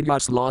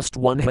 Lagos lost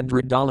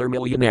 $100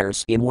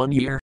 millionaires in 1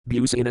 year.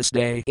 Business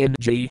Day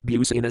NG.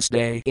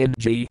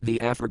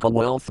 The Africa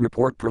Wealth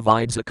Report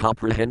provides a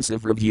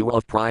comprehensive review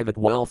of private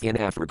wealth in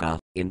Africa,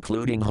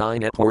 including high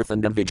net worth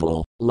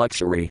individual,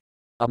 luxury.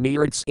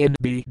 Emirates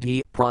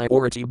NBD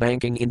Priority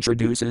Banking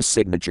introduces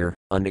Signature,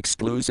 an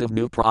exclusive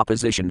new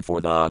proposition for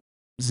the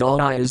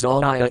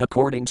Zalaya.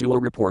 According to a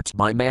report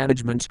by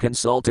management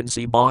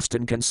consultancy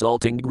Boston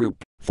Consulting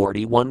Group,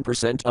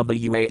 41% of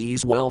the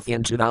UAE's wealth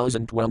in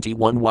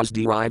 2021 was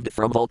derived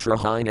from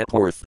ultra-high net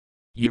worth.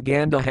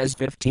 Uganda has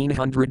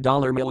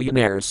 $1,500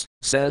 millionaires,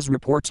 says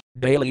report.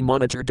 Daily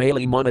Monitor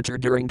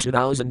during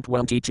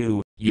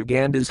 2022,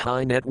 Uganda's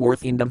high net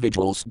worth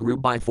individuals grew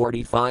by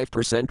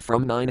 45%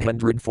 from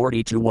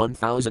 940 to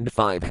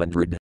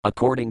 1,500,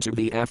 according to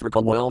the Africa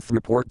Wealth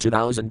Report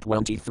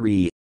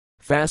 2023.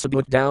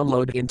 Facebook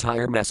download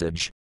entire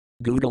message.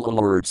 Google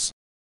alerts.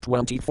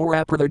 24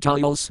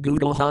 Advertiles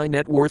Google High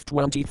Net Worth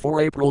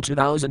 24 April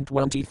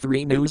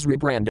 2023 News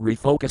Rebrand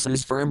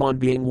refocuses firm on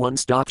being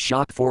one-stop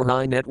shop for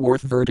high net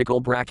worth vertical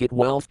bracket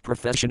wealth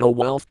professional.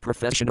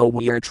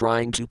 We are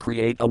trying to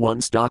create a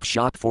one-stop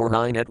shop for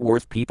high net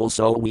worth people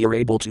so we are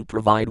able to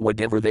provide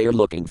whatever they are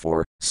looking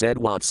for, said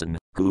Watson,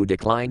 who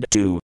declined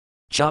to.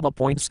 Chubb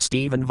appoints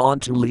Stephen Vaughan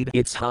to lead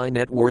its high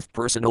net worth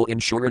personal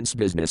insurance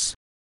business.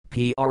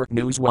 PR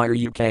Newswire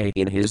UK.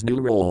 In his new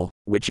role,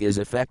 which is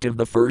effective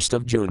the 1st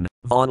of June,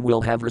 Vaughan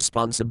will have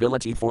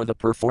responsibility for the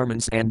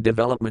performance and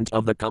development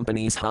of the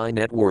company's high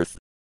net worth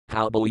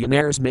How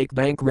billionaires make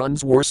bank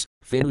runs worse.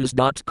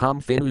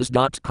 Finnews.com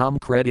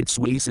Credit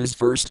Suisse's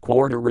first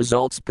quarter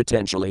results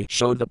potentially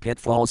show the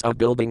pitfalls of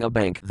building a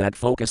bank that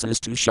focuses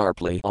too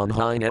sharply on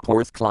high net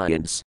worth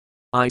clients.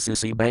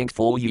 ICICI Bank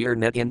full-year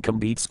net income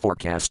beats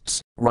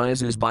forecasts,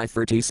 rises by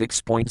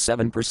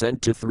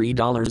 36.7% to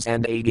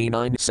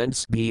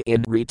 $3.89.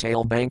 BN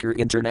Retail Banker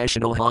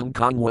International Hong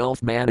Kong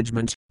Wealth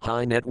Management,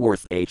 High Net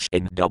Worth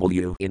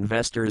HNW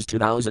Investors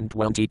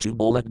 2022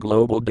 Bullet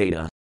Global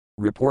Data.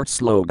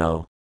 Reports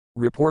logo.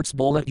 Reports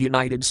Bullet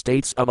United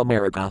States of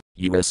America,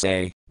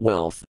 USA,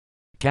 Wealth.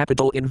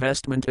 Capital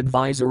Investment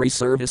Advisory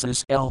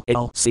Services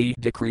LLC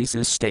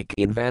decreases stake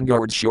in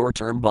Vanguard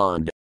short-term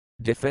bond.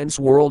 Defense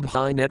World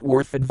High Net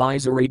Worth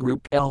Advisory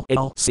Group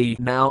LLC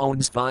now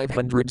owns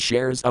 500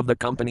 shares of the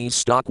company's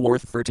stock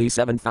worth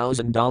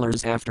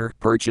 $37,000 after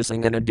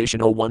purchasing an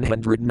additional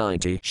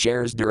 190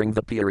 shares during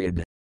the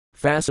period.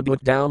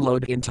 Facebook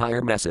download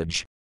entire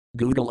message.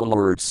 Google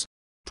Alerts.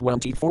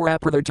 24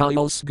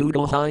 Advertiles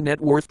Google High Net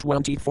Worth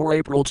 24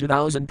 April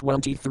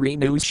 2023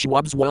 News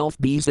Schwab's Wealth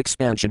Bees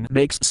expansion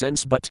makes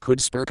sense but could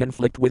spur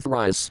conflict with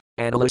Rise.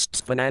 Analysts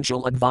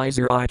Financial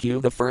Advisor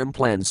IQ. The firm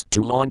plans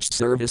to launch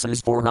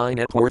services for high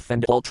net worth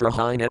and ultra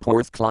high net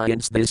worth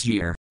clients this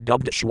year,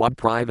 dubbed Schwab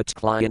Private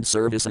Client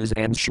Services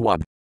and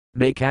Schwab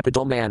May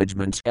Capital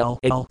Management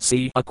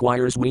LLC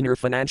acquires Wiener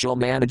Financial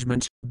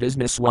Management,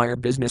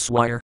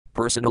 Businesswire,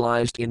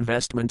 personalized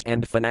investment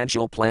and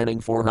financial planning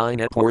for high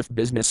net worth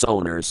business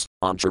owners,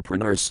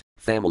 entrepreneurs,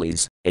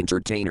 families,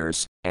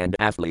 entertainers, and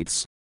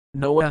athletes.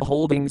 Noah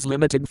Holdings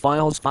Limited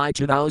files FY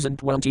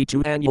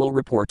 2022 annual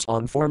report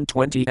on Form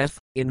 20F,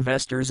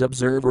 Investors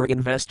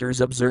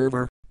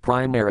Observer,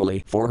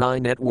 primarily for high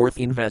net worth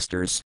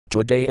investors,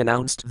 today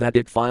announced that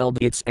it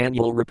filed its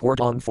annual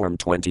report on Form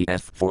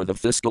 20F for the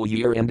fiscal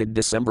year ended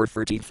December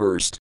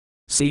 31st.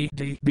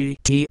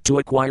 CDBT to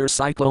acquire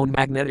Cyclone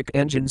Magnetic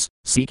Engines,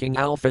 Seeking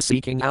Alpha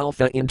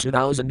in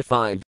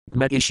 2005,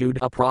 MET issued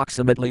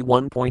approximately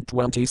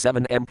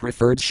 1.27 M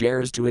preferred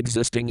shares to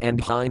existing and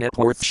high net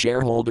worth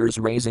shareholders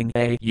raising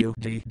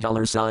AUD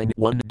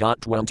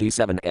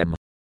 $1.27 M.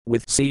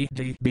 With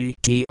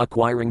CDBT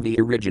acquiring the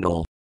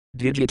original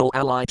Digital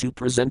Ally to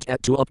present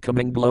at two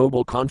upcoming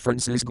global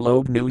conferences.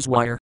 Globe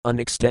Newswire, an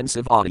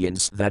extensive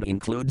audience that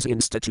includes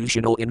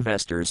institutional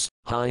investors,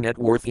 high net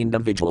worth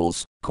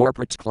individuals,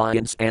 corporate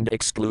clients and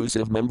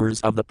exclusive members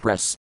of the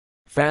press.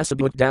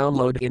 Facebook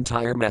download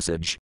entire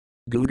message.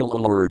 Google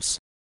Alerts.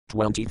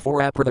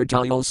 24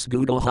 Advertiles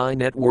Google High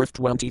Net Worth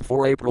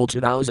 24 April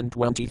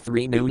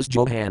 2023 News.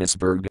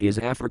 Johannesburg is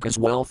Africa's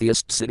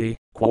wealthiest city.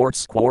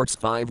 Quartz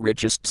 5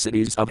 richest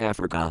cities of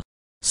Africa.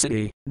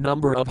 City,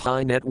 number of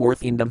high net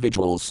worth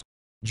individuals.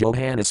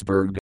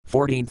 Johannesburg,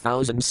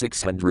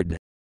 14,600.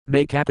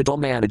 May Capital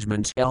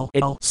Management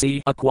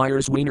LLC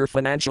acquires Wiener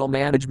Financial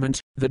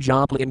Management. The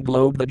Joplin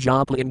Globe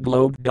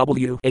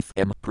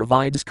WFM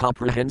provides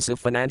comprehensive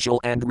financial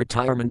and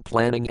retirement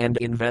planning and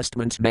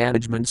investment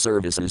management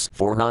services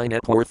for high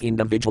net worth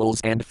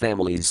individuals and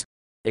families.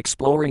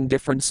 Exploring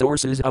different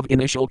sources of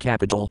initial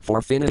capital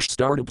for Finnish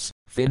startups.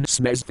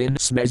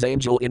 FinSmez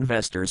angel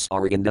investors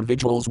are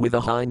individuals with a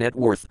high net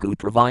worth who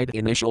provide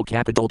initial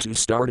capital to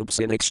startups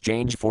in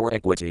exchange for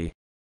equity.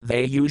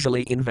 They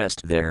usually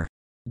invest there.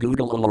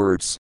 Google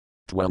Alerts.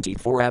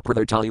 24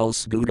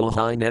 Advertiles Google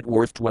High Net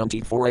Worth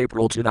 24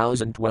 April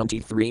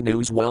 2023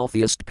 News.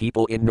 Wealthiest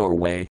people in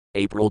Norway,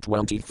 April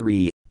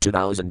 23,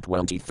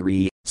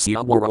 2023.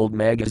 Sia World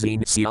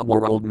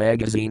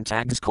Magazine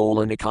tags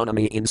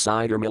Economy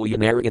Insider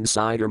Millionaire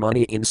Insider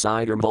Money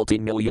Insider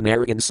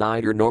Multi-Millionaire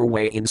Insider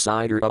Norway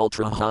Insider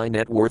Ultra High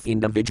Net Worth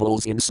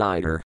Individuals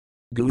Insider.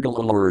 Google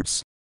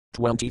Alerts.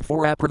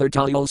 24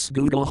 Advertiles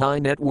Google High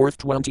Net Worth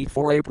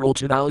 24 April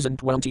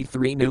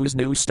 2023 News.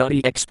 New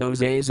study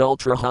exposes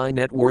ultra high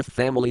net worth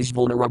families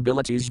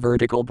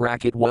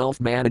vulnerabilities.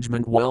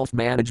 Wealth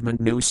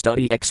management New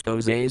study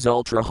exposes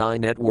ultra high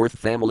net worth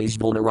families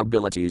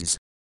vulnerabilities.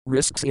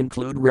 Risks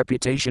include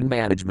reputation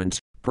management,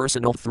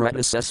 personal threat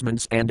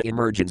assessments and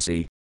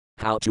emergency.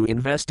 How to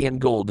invest in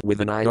gold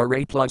with an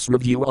IRA plus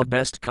review of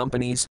best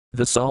companies.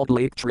 The Salt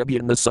Lake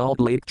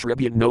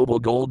Tribune Noble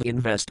Gold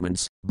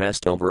Investments,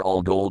 best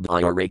overall gold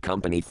IRA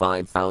company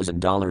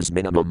 $5,000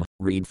 minimum,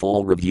 read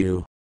full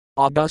review.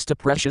 Augusta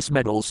Precious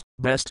Metals,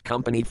 best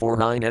company for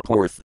high net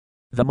worth.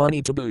 The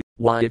Money Taboo,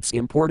 why it's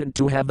important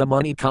to have the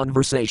money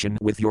conversation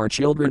with your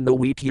children. The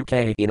Week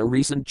UK. In a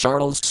recent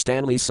Charles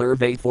Stanley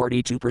survey,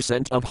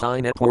 42% of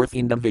high net worth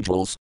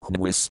individuals,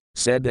 HNWIS,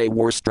 said they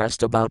were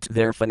stressed about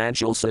their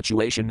financial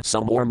situation.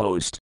 Some or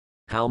most.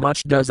 How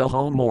much does a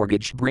home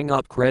mortgage bring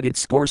up? Credit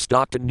score.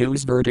 Stockton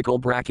News vertical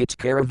bracket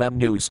Caravan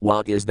News.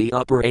 What is the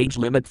upper age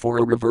limit for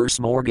a reverse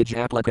mortgage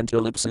applicant?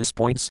 Ellipsis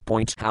points.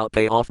 How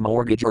pay off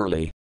mortgage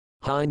early.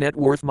 High net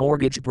worth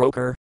mortgage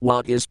broker.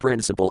 What is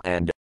principal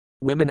and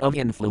women of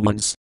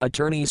influence,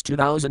 attorneys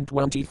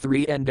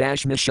 2023 and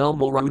Michelle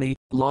Mulroney,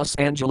 Los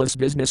Angeles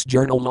Business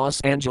Journal.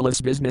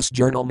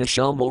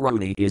 Michelle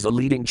Mulroney is a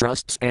leading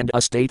trusts and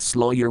estates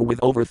lawyer with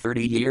over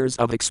 30 years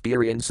of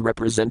experience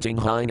representing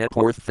high net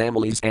worth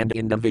families and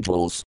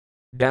individuals.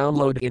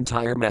 Download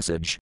entire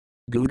message.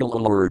 Google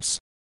Alerts.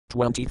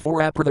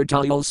 24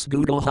 Apertarios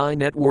Google High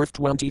Net Worth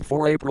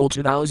 24 April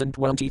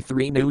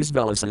 2023 News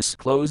Velasys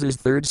closes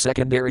third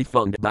secondary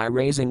fund by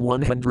raising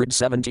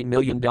 $170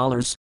 million.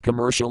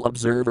 Commercial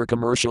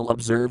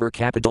Observer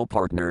Capital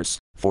Partners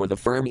for the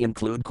firm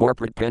include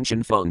corporate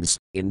pension funds,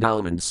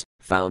 endowments,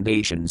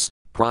 foundations,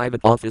 private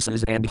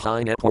offices and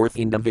high net worth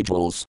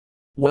individuals.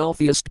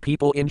 Wealthiest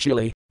people in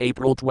Chile,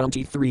 April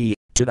 23,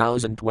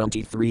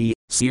 2023,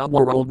 Cia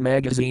World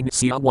Magazine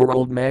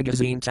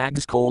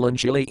tags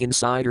Chile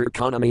Insider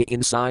Economy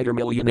Insider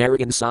Millionaire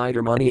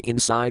Insider Money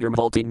Insider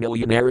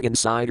Multimillionaire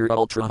Insider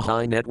Ultra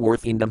High Net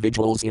Worth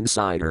Individuals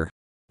Insider.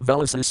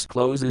 Velasys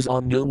closes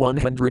on new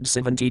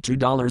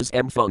 $172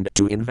 M fund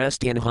to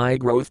invest in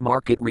high-growth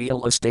market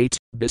real estate,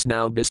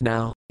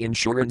 BizNow,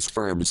 insurance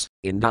firms,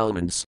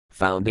 endowments,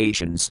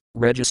 foundations,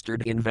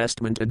 registered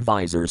investment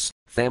advisors,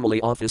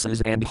 family offices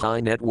and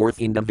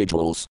high-net-worth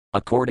individuals,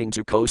 according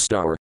to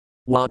CoStar.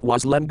 What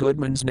was Len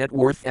Goodman's net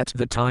worth at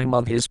the time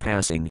of his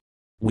passing?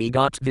 We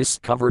got this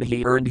covered.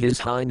 He earned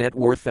his high net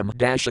worth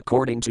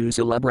according to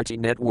Celebrity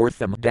Net Worth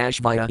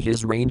via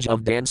his range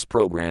of dance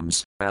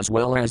programs, as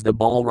well as the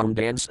ballroom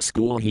dance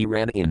school he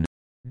ran in.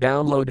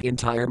 Download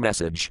entire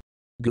message.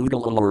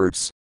 Google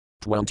Alerts.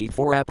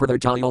 24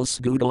 Apertarios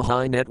Google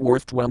High Net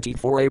Worth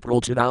 24 April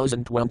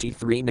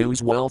 2023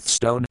 News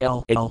Wealthstone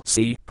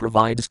LLC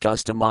provides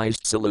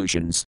customized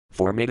solutions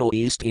for Middle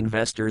East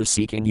investors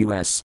seeking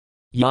U.S.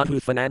 Yahoo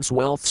Finance.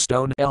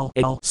 Wealthstone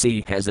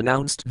LLC has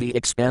announced the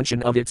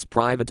expansion of its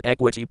private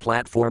equity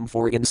platform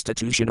for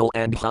institutional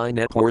and high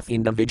net worth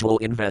individual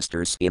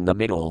investors in the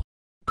Middle.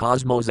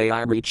 Cosmos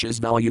AI reaches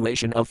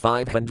valuation of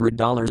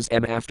 $500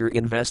 M after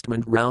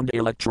investment round.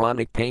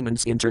 Electronic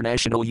Payments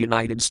International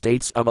United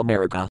States of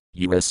America,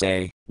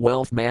 USA,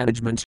 Wealth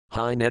Management,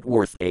 High Net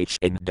Worth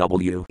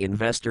HNW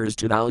Investors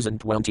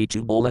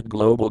 2022 Bullet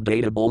Global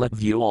Data Bullet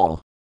View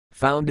All.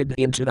 Founded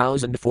in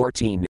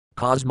 2014,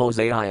 Cosmos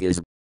AI is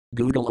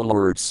Google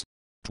Alerts.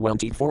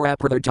 24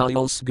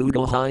 Apertarios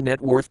Google High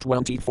Net Worth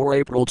 24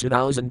 April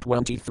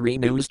 2023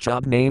 News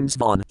Job names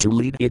Vaughn to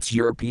lead its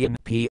European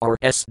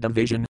PRS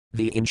division,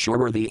 the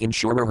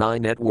Insurer High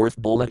Net Worth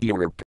Bullet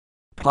Europe.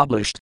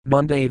 Published,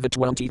 Monday the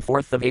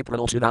 24th of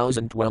April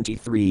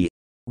 2023.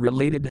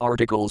 Related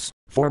articles,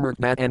 former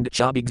CMAT and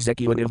Job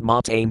executive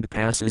Mott Amed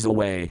passes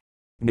away.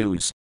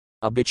 News.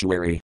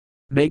 Obituary.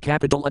 May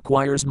Capital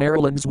acquires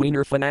Maryland's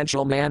Wiener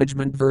Financial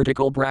Management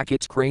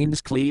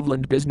Cranes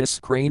Cleveland Business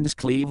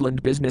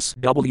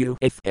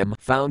WFM,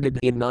 founded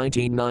in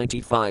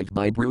 1995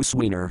 by Bruce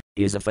Wiener,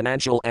 is a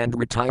financial and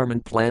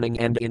retirement planning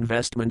and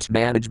investment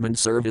management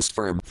service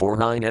firm for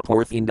high net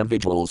worth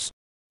individuals.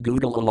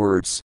 Google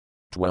Alerts.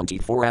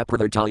 24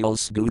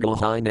 Apertarios Google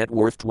High Net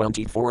Worth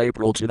 24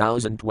 April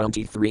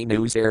 2023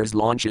 News airs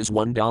launches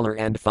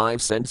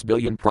 $1.05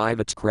 billion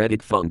private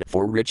credit fund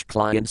for rich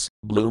clients.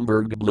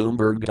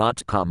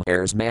 Bloomberg.com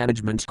Heirs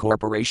Management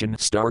Corporation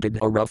started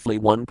a roughly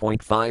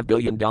 $1.5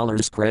 billion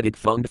credit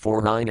fund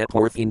for high net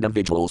worth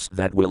individuals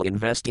that will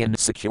invest in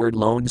secured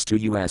loans to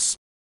U.S.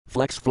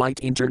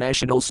 FlexFlight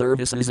International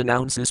Services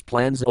announces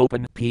plans.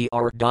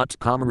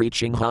 OpenPR.com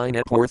reaching high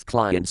net worth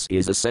clients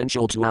is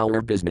essential to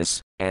our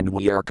business, and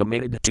we are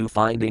committed to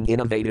finding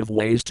innovative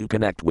ways to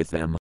connect with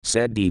them,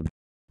 said Deeb.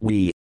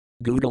 We.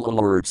 Google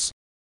Alerts.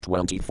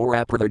 24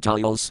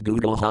 Apertarios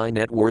Google High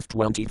Net Worth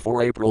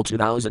 24 April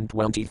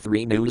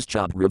 2023 News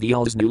Job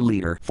reveals new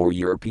leader for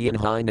European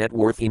High Net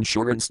Worth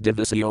Insurance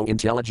Divisio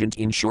Intelligent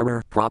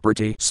Insurer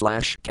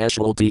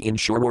Property/Casualty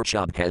Insurer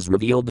Job has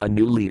revealed a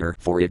new leader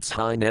for its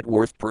high net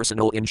worth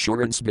personal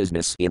insurance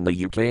business in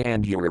the UK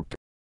and Europe.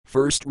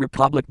 First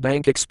Republic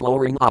Bank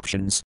exploring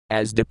options,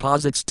 as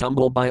deposits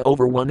tumble by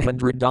over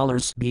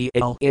 $100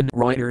 BL in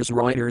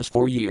Reuters.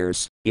 For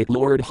years, it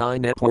lured high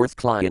net worth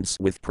clients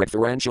with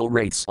preferential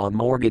rates on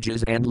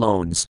mortgages and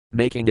loans,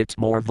 making it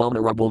more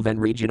vulnerable than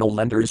regional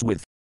lenders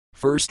with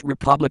First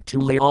Republic to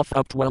lay off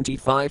up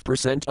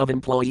 25% of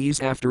employees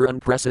after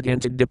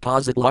unprecedented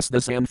deposit loss.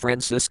 The San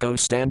Francisco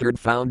Standard,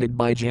 founded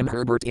by Jim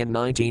Herbert in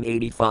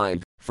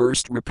 1985,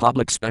 First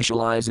Republic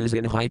specializes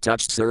in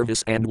high-touch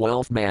service and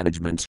wealth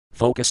management,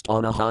 focused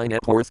on a high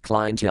net worth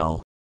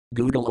clientele.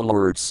 Google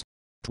Alerts.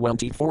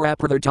 24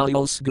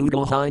 Apertarios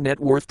Google High Net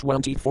Worth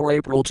 24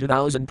 April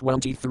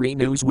 2023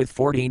 News with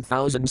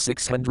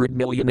 14,600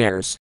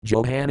 millionaires.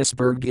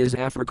 Johannesburg is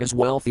Africa's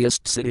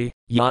wealthiest city.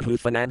 Yahoo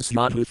Finance.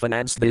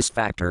 This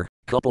factor,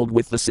 coupled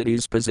with the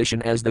city's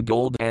position as the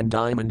gold and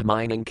diamond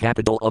mining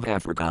capital of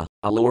Africa,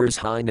 allures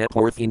high net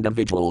worth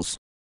individuals.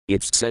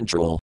 It's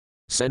central.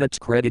 Senate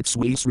Credit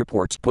Suisse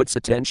report puts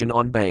attention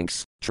on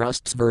banks,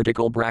 trusts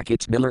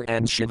Miller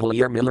and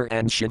Chevalier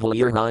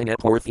high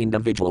net worth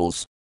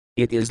individuals.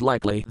 It is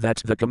likely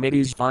that the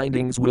committee's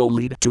findings will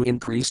lead to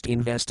increased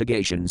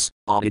investigations,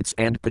 audits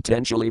and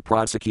potentially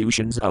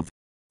prosecutions of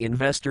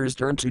investors.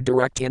 Turn to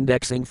direct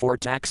indexing for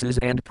taxes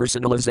and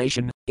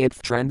personalization.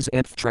 ETH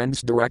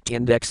Trends direct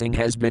indexing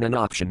has been an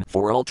option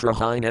for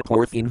ultra-high net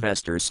worth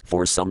investors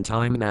for some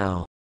time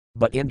now.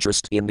 But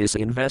interest in this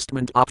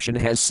investment option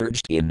has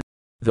surged in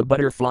The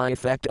Butterfly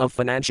Effect of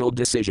Financial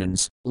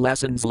Decisions,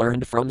 Lessons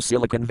Learned from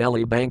Silicon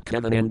Valley Bank.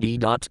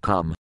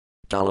 KevinMD.com.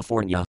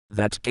 California,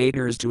 that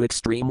caters to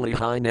extremely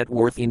high net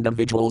worth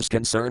individuals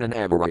concern an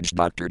average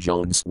Dr.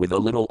 Jones with a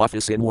little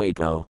office in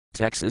Waco,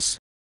 Texas.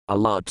 A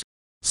lot.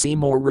 See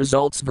more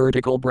results.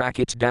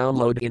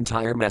 Download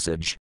entire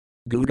message.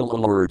 Google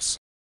Alerts.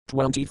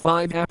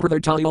 25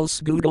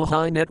 Advertiles. Google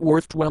High Net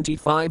Worth.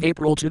 25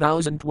 April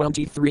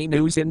 2023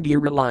 News. India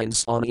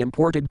reliance on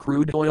imported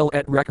crude oil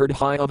at record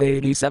high of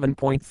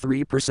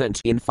 87.3%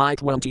 in FY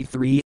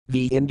 23.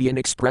 The Indian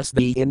Express.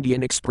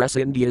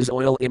 India's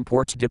oil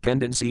import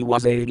dependency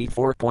was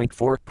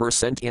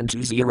 84.4% in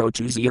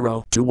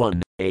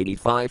 2020-21,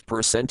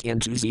 85% in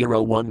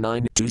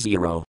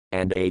 2019-20,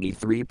 and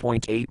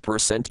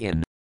 83.8%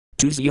 in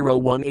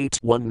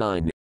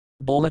 2018-19.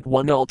 Bullet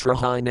 1 Ultra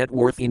High Net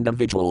Worth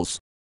Individuals.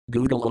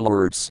 Google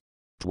Alerts.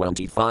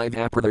 25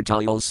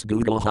 Advertiles.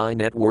 Google High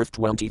Net Worth.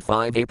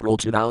 25 April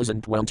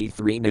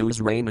 2023 News.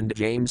 Raymond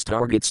James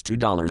targets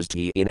 $2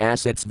 T in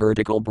assets.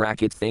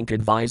 Think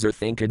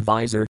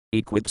Advisor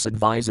equips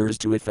advisors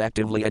to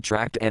effectively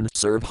attract and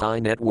serve high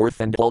net worth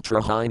and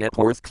ultra high net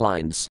worth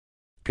clients.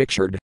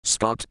 Pictured,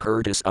 Scott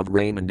Curtis of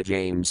Raymond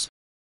James.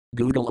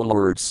 Google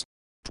Alerts.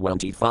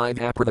 25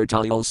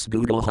 Advertiles.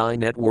 Google High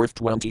Net Worth.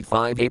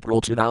 25 April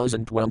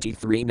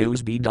 2023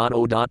 News.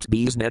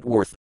 B.O.B's net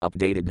worth,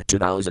 updated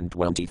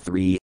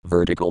 2023,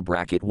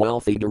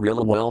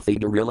 Wealthy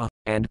Gorilla,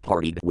 and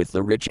partied with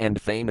the rich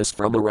and famous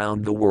from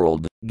around the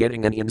world,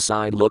 getting an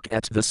inside look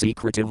at the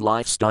secretive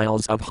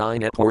lifestyles of high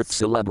net worth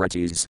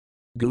celebrities.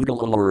 Google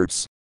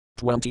Alerts.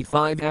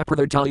 25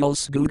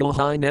 Advertiles. Google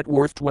High Net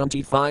Worth.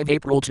 25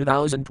 April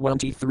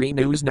 2023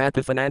 News.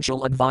 Napa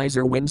Financial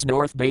Advisor wins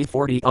North Bay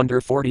 40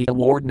 Under 40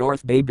 Award.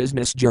 North Bay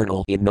Business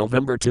Journal. In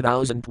November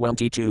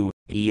 2022,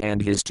 he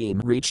and his team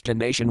reached a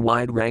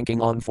nationwide ranking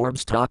on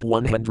Forbes' top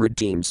 100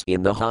 teams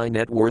in the high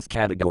net worth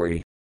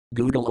category.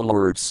 Google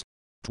Alerts.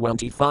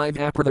 25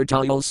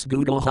 Advertiles.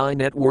 Google High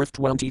Net Worth.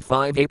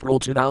 25 April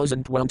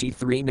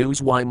 2023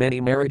 News. Why many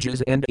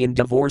marriages end in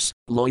divorce.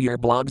 Lawyer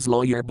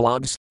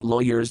blogs.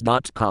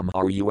 Lawyers.com.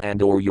 Are you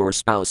and or your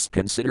spouse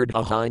considered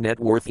a high net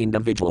worth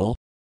individual?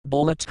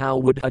 Bullet. How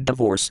would a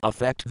divorce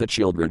affect the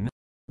children?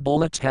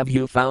 Bullet. Have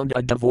you found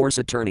a divorce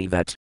attorney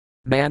that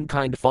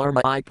Mankind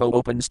Pharma IPO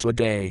opens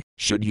today?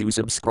 Should you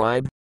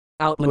subscribe?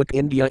 Outlook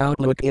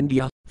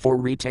India. For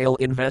retail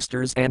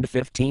investors and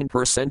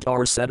 15%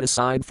 are set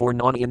aside for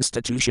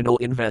non-institutional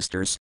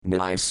investors,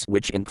 NICE,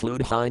 which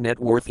include high net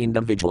worth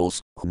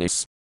individuals,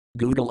 NIS.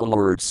 Google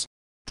Alerts.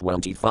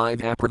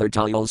 25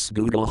 Advertiles.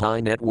 Google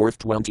High Net Worth.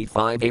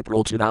 25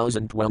 April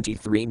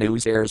 2023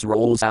 News. Airs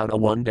rolls out a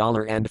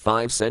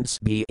 $1.05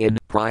 B-in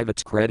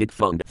private credit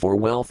fund for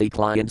wealthy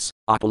clients.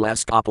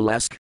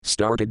 Opelesk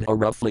started a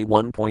roughly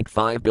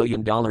 $1.5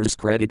 billion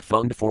credit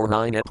fund for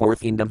high net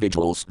worth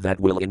individuals that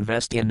will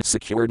invest in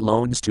secured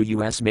loans to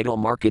U.S. middle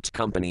market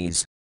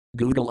companies.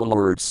 Google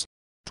Alerts.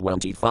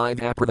 25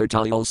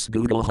 Advertiles.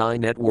 Google High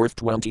Net Worth.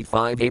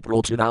 25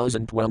 April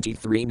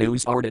 2023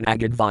 News. Arden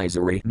Ag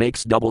Advisory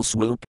makes double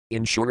swoop.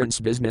 Insurance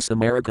Business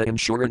America,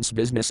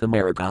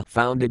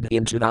 founded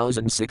in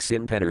 2006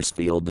 in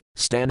Petersfield.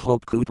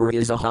 Stanhope Cooper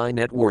is a high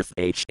net worth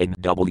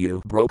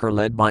H&W broker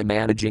led by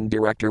Managing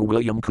Director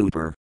William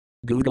Cooper.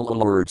 Google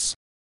Alerts.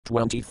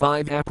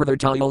 25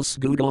 Advertiles.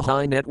 Google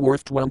High Net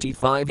Worth.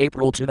 25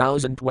 April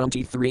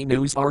 2023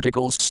 News.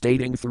 Articles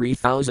stating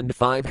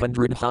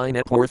 3,500 high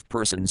net worth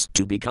persons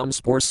to become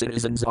SPOR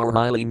citizens are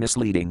highly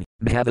misleading.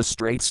 The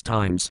Straits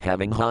Times.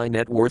 Having high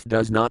net worth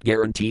does not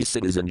guarantee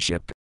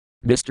citizenship.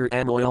 Mr.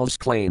 Amoyals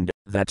claimed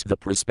that the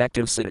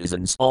prospective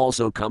citizens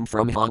also come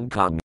from Hong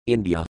Kong,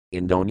 India,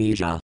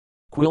 Indonesia.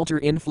 Quilter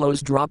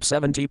inflows drop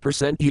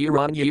 70%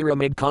 year-on-year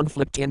amid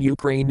conflict in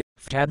Ukraine.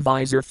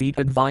 Feet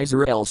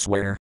Advisor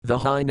elsewhere. The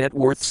high net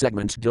worth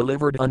segment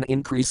delivered an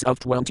increase of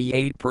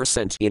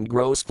 28% in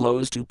gross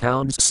flows to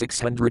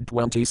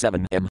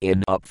 £627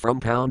 million, up from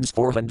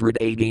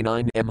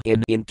 £489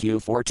 million in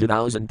Q4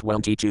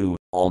 2022,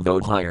 although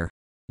higher.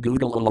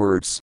 Google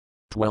Alerts.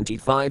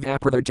 25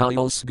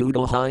 Advertiles.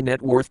 Google High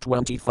Net Worth.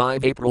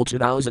 25 April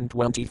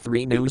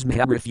 2023 News.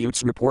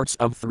 Refutes reports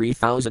of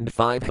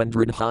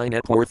 3,500 high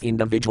net worth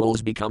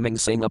individuals becoming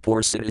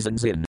Singapore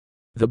citizens in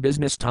The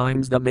Business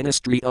Times. The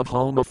Ministry of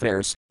Home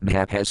Affairs,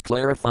 MHA, has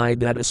clarified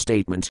that a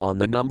statement on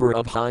the number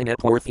of high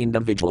net worth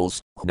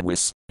individuals,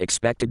 NWIS,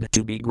 expected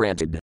to be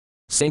granted.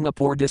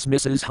 Singapore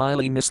dismisses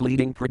highly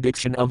misleading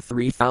prediction of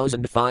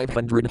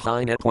 3,500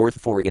 high net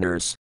worth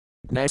foreigners.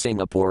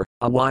 Singapore,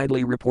 a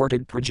widely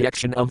reported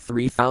projection of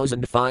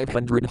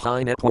 3,500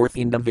 high net worth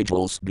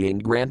individuals being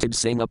granted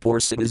Singapore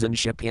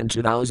citizenship in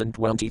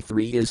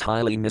 2023 is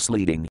highly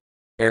misleading.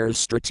 AIR's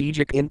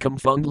Strategic Income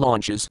Fund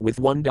launches with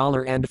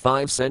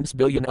 $1.05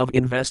 billion of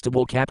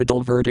investable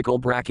capital.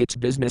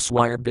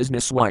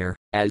 Businesswire.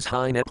 As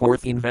high net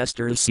worth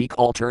investors seek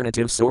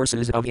alternative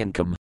sources of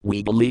income,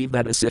 we believe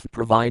that ASIF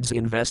provides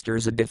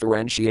investors a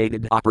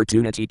differentiated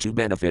opportunity to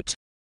benefit.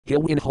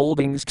 Hillwin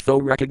Holdings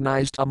KFO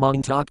recognized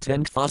among top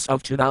 10 KFOs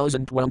of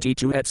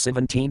 2022 at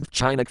 17th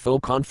China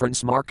KFO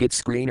Conference Market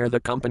Screener. The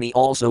company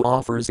also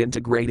offers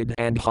integrated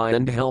and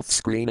high-end health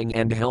screening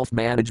and health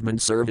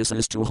management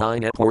services to high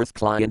net worth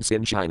clients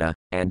in China,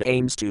 and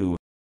aims to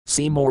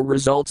see more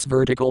results.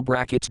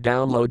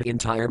 Download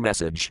entire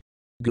message.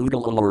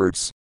 Google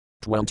Alerts.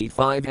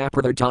 25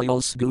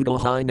 Advertiles Google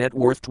High Net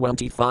Worth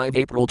 25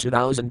 April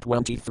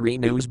 2023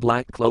 News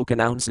Black Cloak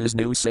announces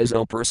new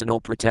CISO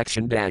Personal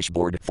Protection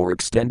Dashboard for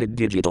Extended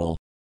Digital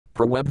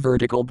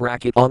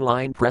ProWeb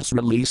Online Press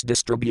Release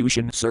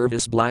Distribution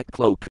Service. Black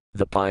Cloak,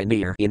 the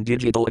pioneer in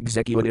digital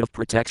executive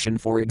protection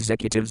for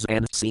executives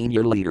and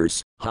senior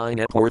leaders, high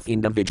net worth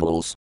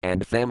individuals,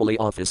 and family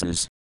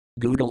offices.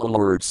 Google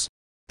Alerts.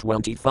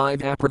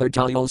 25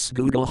 Advertiles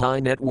Google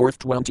High Net Worth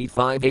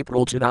 25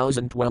 April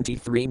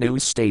 2023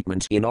 News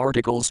Statement in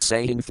articles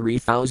saying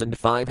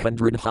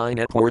 3,500 high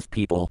net worth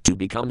people to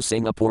become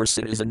Singapore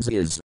citizens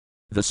is.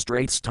 The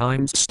Straits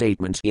Times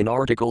statement in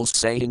articles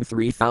saying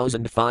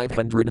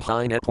 3,500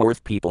 high net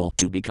worth people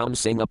to become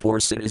Singapore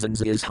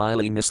citizens is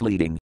highly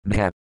misleading.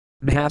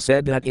 MHA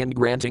said that in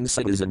granting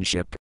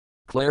citizenship.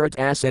 Claret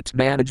Asset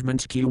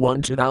Management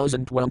Q1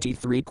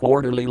 2023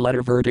 Quarterly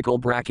Letter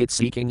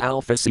Seeking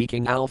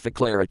Alpha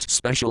Claret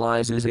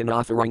specializes in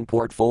offering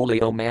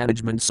portfolio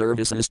management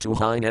services to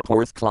high net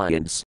worth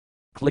clients.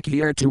 Click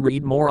here to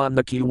read more on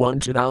the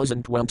Q1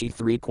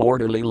 2023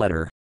 Quarterly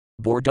Letter.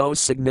 Bordeaux's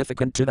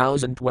significant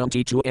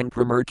 2022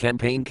 Emperor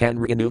campaign can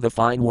renew the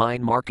fine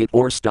wine market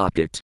or stop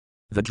it.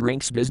 The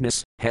drinks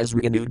business has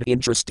renewed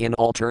interest in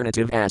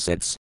alternative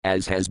assets,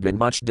 as has been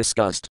much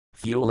discussed,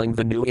 fueling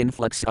the new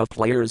influx of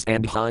players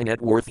and high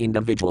net worth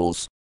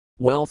individuals.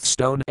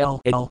 Wealthstone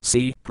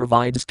LLC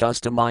provides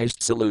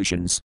customized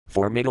solutions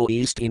for Middle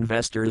East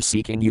investors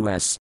seeking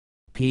U.S.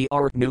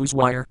 PR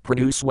Newswire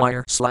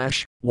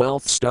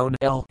Wealthstone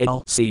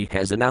LLC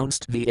has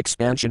announced the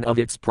expansion of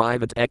its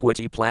private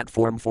equity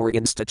platform for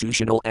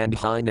institutional and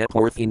high net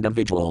worth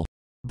individual.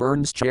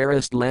 Burns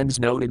Charest lends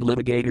noted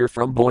litigator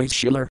from Boyce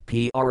Schiller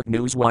PR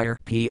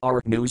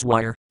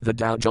Newswire, the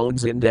Dow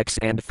Jones Index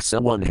and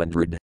FTSE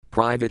 100,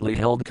 privately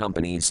held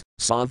companies,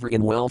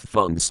 sovereign wealth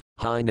funds,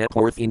 high net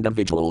worth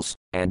individuals,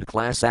 and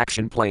class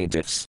action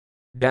plaintiffs.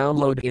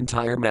 Download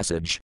entire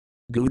message.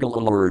 Google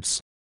Alerts.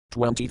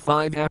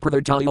 25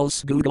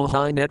 Advertiles Google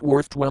High Net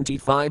Worth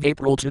 25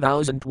 April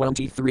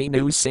 2023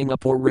 News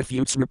Singapore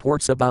refutes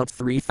reports about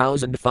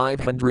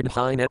 3,500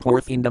 high net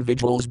worth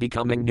individuals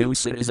becoming new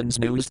citizens.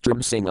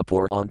 Newsroom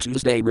Singapore on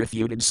Tuesday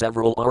refuted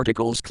several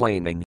articles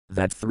claiming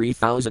that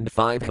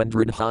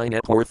 3,500 high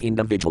net worth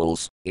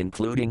individuals,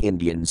 including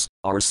Indians,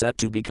 are set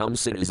to become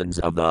citizens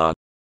of the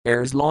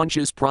Heirs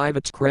launches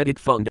private credit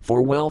fund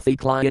for wealthy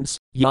clients.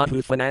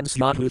 Yahoo Finance.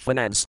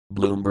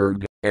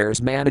 Bloomberg.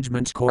 Heirs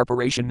Management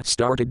Corporation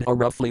started a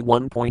roughly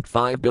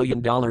 $1.5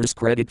 billion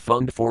credit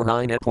fund for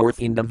high net worth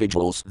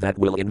individuals that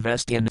will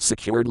invest in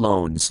secured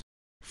loans.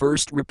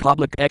 First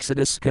Republic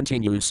exodus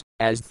continues,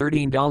 as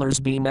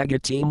 $13 mega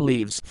team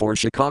leaves for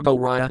Chicago.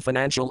 Raya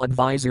Financial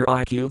Advisor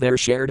IQ. Their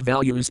shared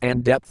values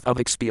and depth of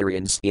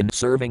experience in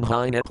serving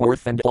high net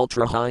worth and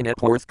ultra high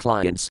net worth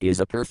clients is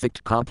a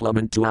perfect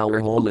complement to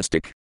our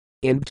holistic.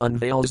 INT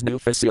unveils new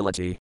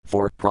facility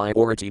for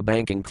priority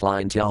banking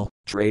clientele.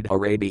 Trade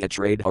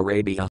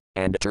Arabia,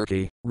 and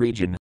Turkey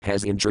region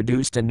has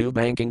introduced a new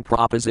banking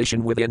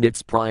proposition within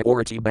its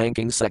priority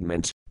banking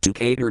segment to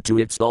cater to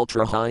its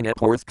ultra high net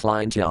worth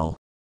clientele.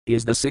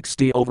 Is the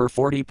 60 over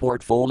 40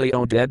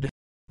 portfolio dead?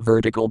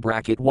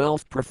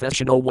 Wealth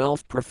Professional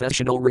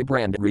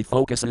rebrand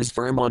refocuses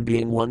firm on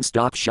being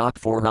one-stop shop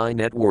for high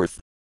net worth.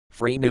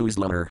 Free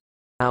newsletter.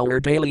 Our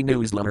daily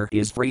newsletter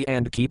is free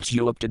and keeps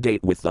you up to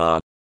date with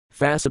the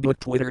Facebook,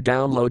 Twitter.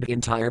 Download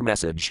entire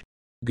message.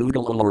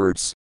 Google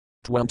Alerts.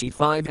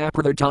 25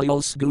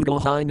 Advertiles Google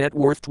High Net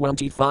Worth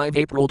 25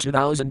 April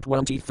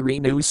 2023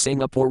 News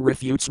Singapore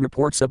refutes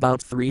reports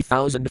about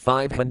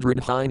 3,500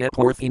 high net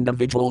worth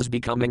individuals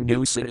becoming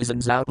new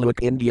citizens.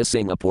 Outlook India.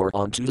 Singapore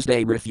on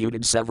Tuesday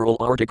refuted several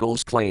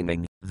articles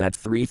claiming that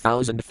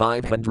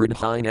 3,500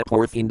 high net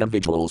worth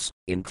individuals,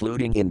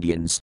 including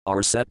Indians,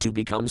 are set to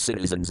become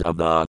citizens of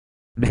the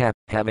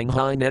Having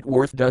high net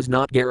worth does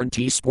not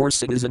guarantee spore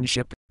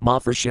citizenship.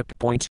 Mothership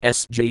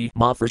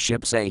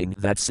saying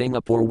that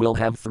Singapore will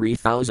have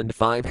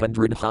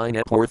 3,500 high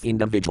net worth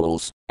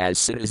individuals as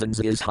citizens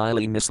is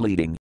highly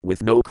misleading,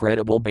 with no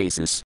credible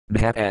basis,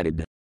 MHA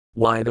added.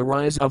 Why the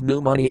rise of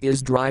new money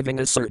is driving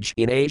a surge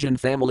in Asian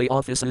family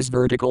offices.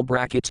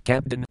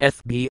 Camden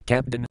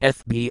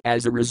FB.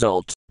 As a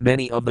result,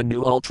 many of the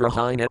new ultra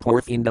high net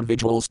worth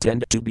individuals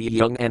tend to be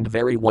young and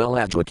very well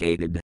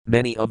educated.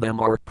 Many of them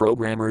are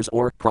programmers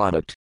or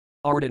product.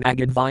 Arden Ag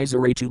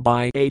Advisory to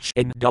buy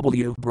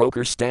HNW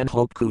broker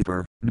Stanhope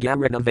Cooper. MGA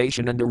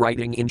Renovation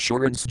Underwriting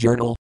Insurance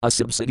Journal, a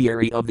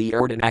subsidiary of the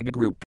Arden Ag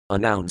Group,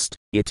 announced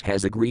it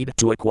has agreed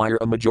to acquire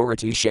a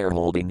majority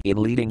shareholding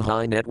in leading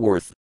high net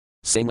worth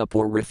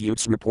Singapore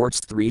refutes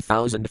reports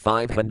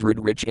 3,500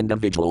 rich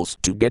individuals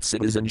to get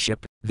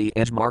citizenship. The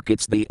Edge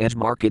Markets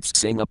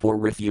Singapore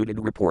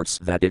refuted reports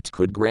that it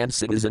could grant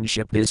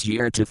citizenship this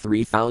year to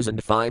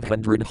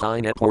 3,500 high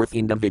net worth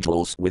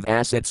individuals with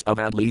assets of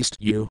at least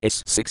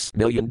 $6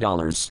 million.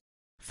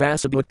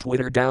 Facebook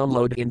Twitter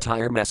download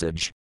entire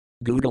message.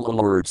 Google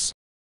Alerts.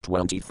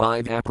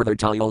 25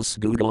 Advertiles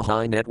Google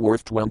High Net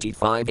Worth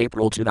 25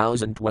 April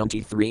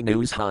 2023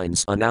 News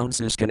Heinz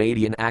announces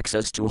Canadian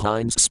access to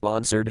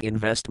Heinz-sponsored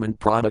investment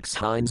products.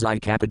 Heinz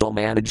iCapital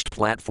managed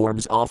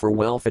platforms offer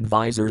wealth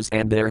advisors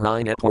and their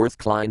high net worth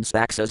clients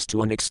access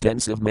to an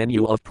extensive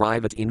menu of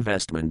private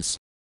investments.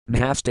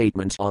 MHA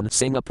statement on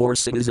Singapore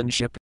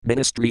citizenship.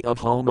 Ministry of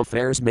Home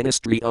Affairs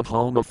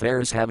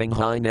having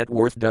high net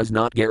worth does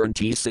not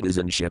guarantee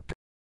citizenship.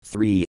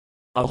 3.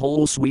 A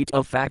whole suite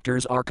of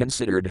factors are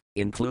considered,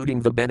 including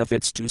the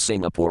benefits to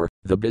Singapore,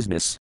 the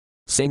business.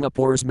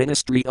 Singapore's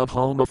Ministry of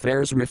Home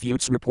Affairs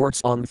refutes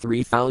reports on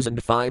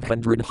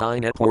 3,500 high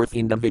net worth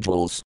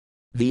individuals.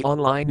 The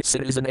online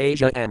Citizen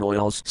Asia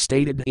Anoils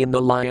stated in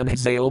the Lion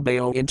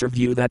Xiaobao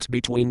interview that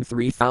between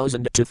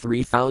 3,000 to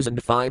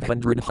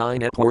 3,500 high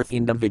net worth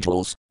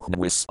individuals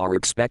are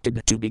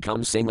expected to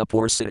become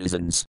Singapore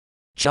citizens.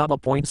 Chubb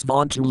appoints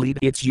Vaughan to lead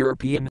its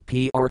European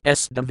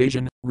PRS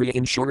division,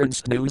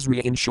 Reinsurance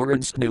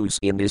News.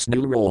 In this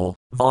new role,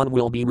 Vaughan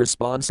will be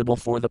responsible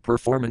for the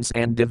performance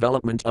and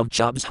development of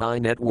Chubb's high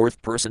net worth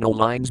personal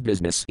lines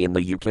business in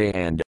the UK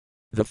and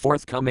the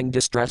forthcoming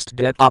distressed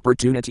debt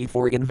opportunity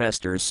for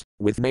investors,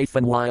 with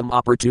Nathan Wyam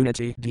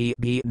opportunity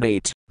DB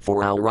Nate,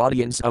 for our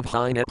audience of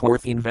high net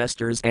worth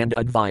investors and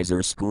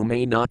advisors who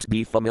may not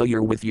be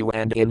familiar with you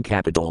and in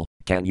capital.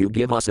 Can you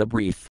give us a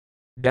brief?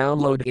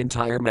 Download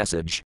entire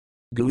message.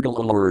 Google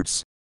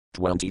Alerts.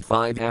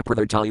 25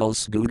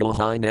 Advertiles Google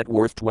High Net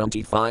Worth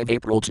 25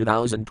 April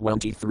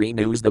 2023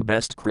 News. The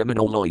best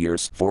criminal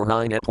lawyers for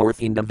high net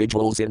worth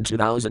individuals in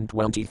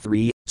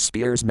 2023.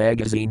 Spears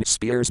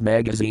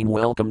Magazine.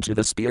 Welcome to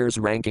the Spears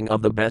ranking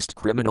of the best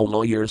criminal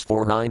lawyers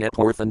for high net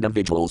worth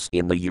individuals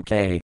in the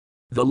UK.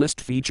 The list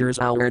features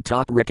our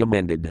top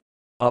recommended.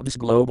 UBS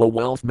Global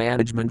Wealth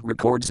Management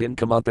records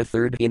income up a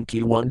third in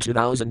Q1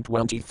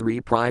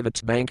 2023.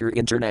 Private Banker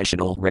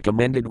International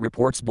recommended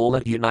reports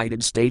bullet.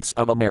 United States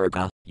of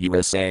America,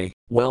 USA,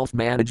 Wealth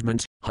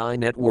Management, High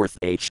Net Worth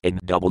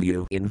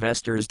HNW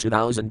Investors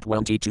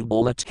 2022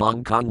 bullet.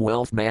 Hong Kong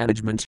Wealth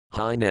Management,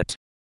 High Net.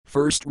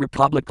 First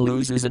Republic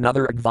loses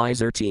another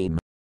advisor team.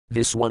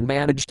 This one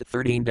managed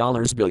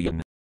 $13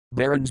 billion.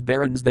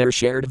 Barron's their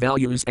shared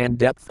values and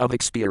depth of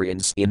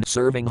experience in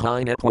serving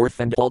high net worth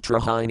and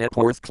ultra high net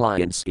worth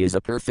clients is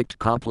a perfect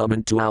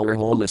complement to our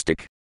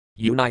holistic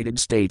United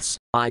States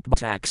IPA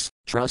Tax,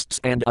 Trusts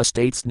and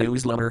Estates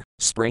newsletter,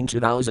 Spring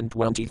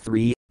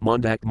 2023,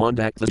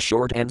 Mondak. The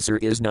short answer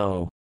is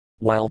no.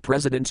 While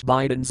President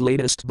Biden's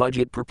latest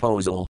budget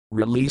proposal,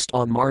 released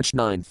on March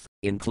 9,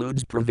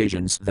 includes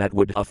provisions that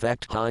would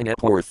affect high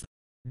net worth.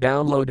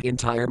 Download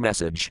entire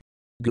message.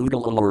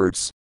 Google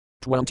Alerts.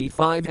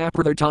 25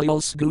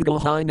 Advertiles Google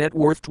High Net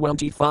Worth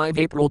 25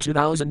 April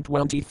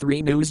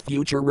 2023 News.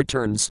 Future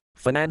returns,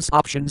 finance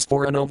options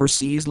for an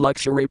overseas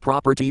luxury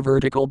property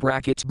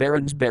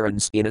Barron's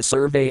in a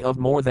survey of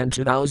more than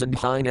 2,000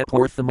 high net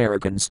worth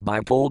Americans by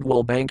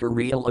Coldwell Banker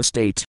Real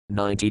Estate,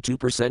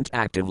 92%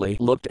 actively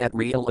looked at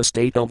real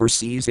estate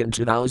overseas in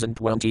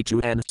 2022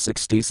 and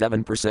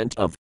 67%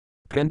 of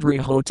Pendry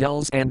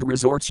Hotels and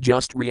Resorts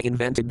just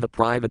reinvented the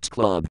private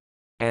club.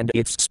 And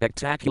its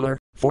spectacular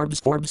Forbes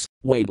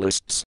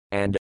waitlists,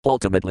 and,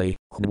 ultimately,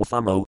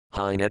 FOMO,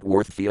 high net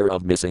worth fear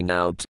of missing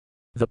out.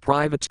 The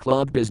private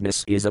club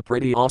business is a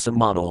pretty awesome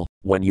model,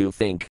 when you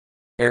think.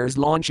 Ayers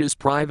launches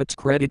private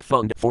credit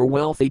fund for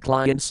wealthy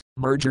clients.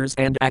 Mergers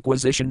and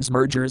acquisitions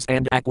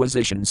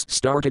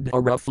started a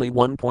roughly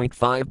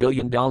 $1.5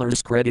 billion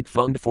credit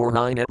fund for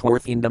high net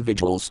worth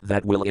individuals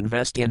that will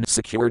invest in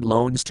secured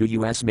loans to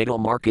U.S. middle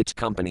market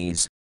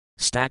companies.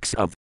 Stacks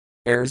of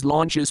Ayers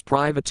launches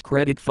private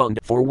credit fund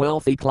for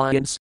wealthy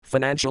clients.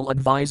 Financial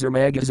Advisor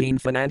Magazine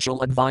started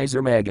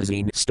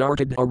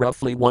a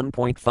roughly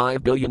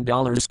 $1.5 billion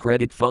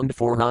credit fund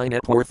for high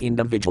net worth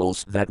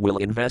individuals that will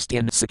invest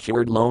in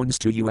secured loans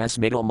to U.S.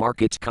 middle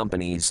market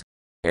companies.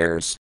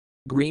 Ayers.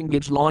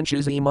 Greengage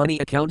launches e-money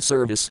account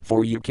service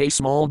for UK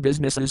small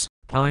businesses.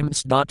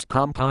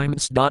 Pymes.com.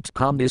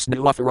 This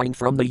new offering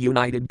from the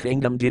United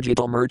Kingdom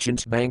digital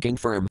merchant banking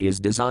firm is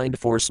designed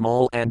for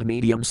small and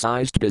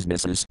medium-sized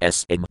businesses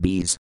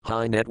 (SMBs),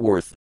 high net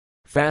worth.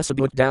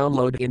 Facebook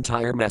download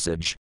entire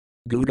message.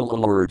 Google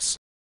Alerts.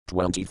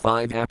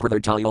 25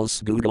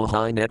 Advertiles Google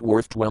High Net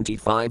Worth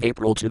 25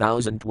 April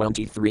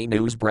 2023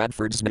 News.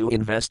 Bradford's new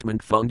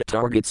investment fund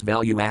targets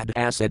value-add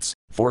assets.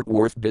 Fort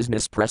Worth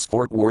Business Press.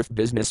 Our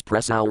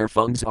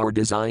funds are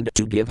designed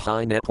to give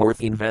high net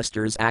worth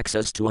investors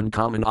access to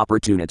uncommon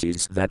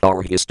opportunities that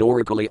are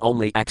historically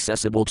only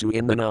accessible to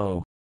in the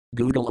know.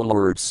 Google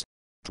Alerts.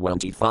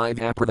 25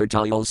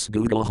 Aprathartiles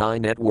Google High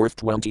Net Worth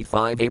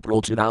 25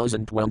 April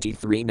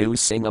 2023 News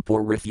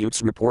Singapore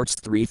refutes reports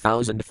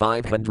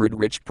 3,500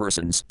 rich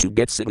persons to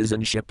get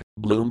citizenship.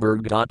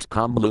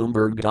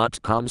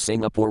 Bloomberg.com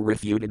Singapore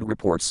refuted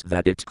reports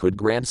that it could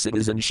grant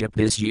citizenship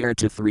this year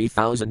to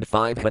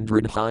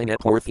 3,500 high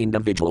net worth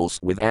individuals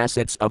with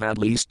assets of at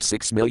least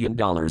 $6 million.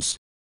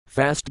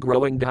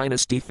 Fast-growing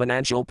Dynasty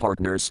Financial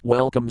Partners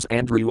welcomes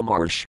Andrew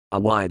Marsh, a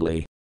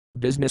widely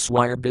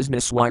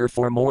Businesswire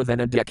for more than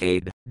a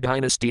decade,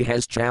 Dynasty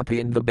has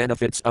championed the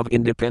benefits of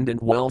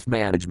independent wealth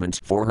management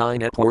for high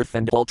net worth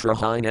and ultra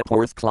high net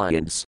worth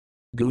clients.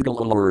 Google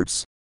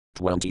alerts.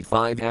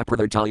 25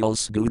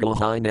 Aprathartiles Google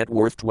High Net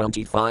Worth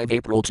 25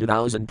 April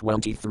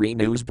 2023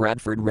 News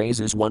Bradford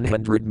raises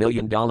 $100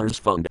 million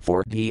fund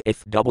for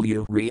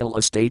DFW real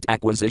estate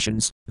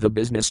acquisitions. The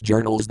Business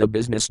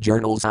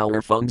Journals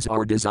Our funds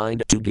are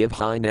designed to give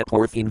high net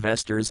worth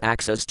investors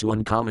access to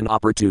uncommon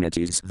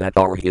opportunities that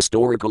are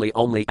historically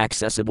only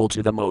accessible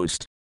to the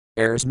most.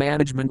 Heirs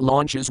Management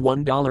launches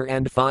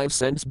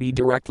 $1.05 B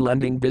direct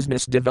lending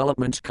business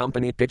development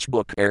company pitch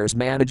book. Heirs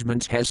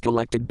Management has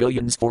collected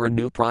billions for a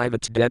new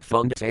private debt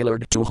fund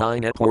tailored to high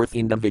net worth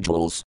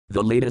individuals,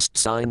 the latest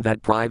sign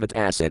that private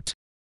asset.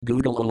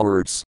 Google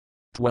alerts.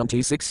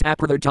 26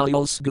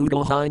 Aprathartiles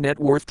Google High Net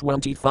Worth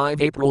 25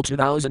 April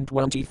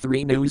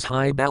 2023 News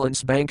High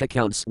balance bank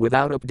accounts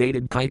without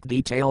updated kite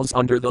details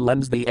under the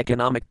lens. The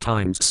Economic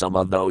Times. Some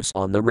of those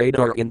on the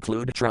radar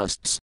include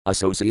trusts,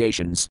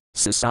 associations,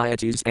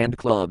 societies and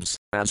clubs,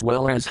 as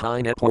well as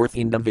high net worth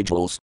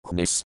individuals.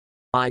 This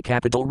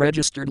iCapital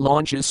registered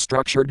launches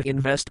structured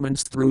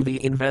investments through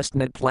the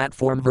investment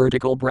platform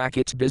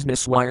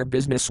Businesswire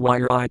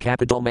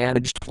iCapital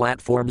managed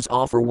platforms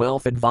offer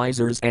wealth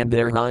advisors and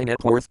their high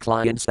net worth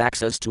clients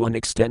access to an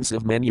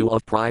extensive menu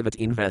of private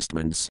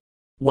investments.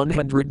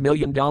 $100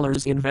 million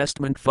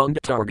investment fund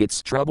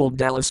targets troubled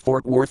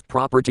Dallas-Fort Worth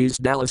properties.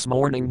 Dallas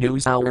Morning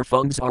News. Our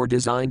funds are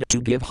designed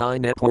to give high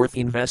net worth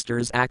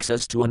investors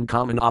access to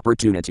uncommon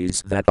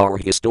opportunities that are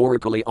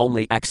historically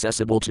only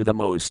accessible to the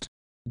most.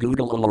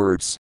 Google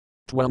alerts.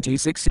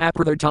 26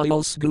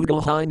 Aprathartiles Google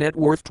High Net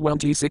Worth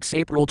 26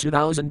 April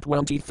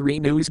 2023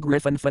 News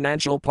Griffin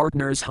Financial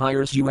Partners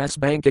hires U.S.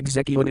 Bank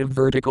Executive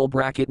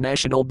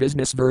National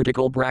Business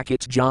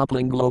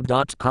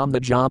JoplinGlobe.com. The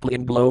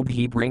Joplin Globe.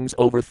 He brings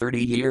over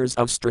 30 years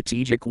of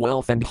strategic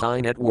wealth and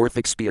high net worth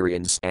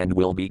experience and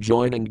will be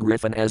joining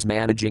Griffin as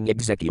Managing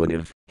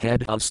Executive,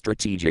 Head of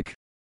Strategic.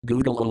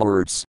 Google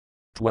alerts.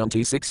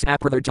 26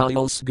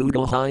 Aprathartiles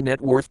Google High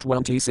Net Worth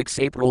 26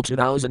 April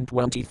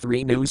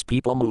 2023 News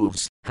People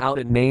Moves.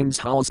 Howden names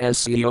Hals as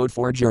CEO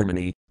for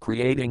Germany,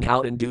 creating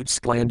Howden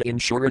Deutschland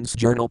Insurance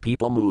Journal.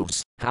 People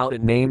Moves.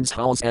 Howden names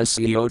Hals as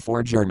CEO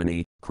for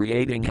Germany,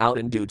 creating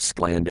Howden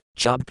Deutschland.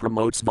 Chubb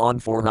promotes Vaughn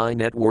for high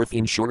net worth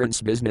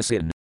insurance business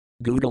in.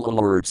 Google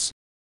alerts.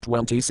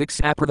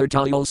 26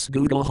 Aprathartiles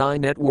Google High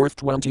Net Worth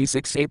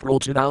 26 April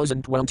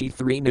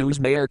 2023 News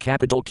Mayor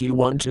Capital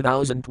Q1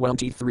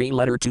 2023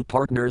 Letter to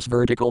Partners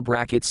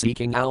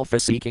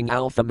Seeking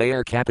Alpha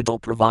Mayor Capital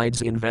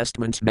provides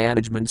investment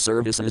management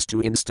services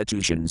to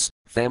institutions,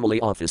 family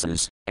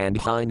offices, and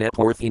high net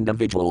worth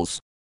individuals.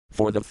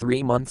 For the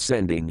 3 months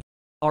ending,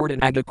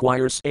 Arden Ag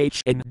acquires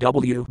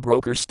H&W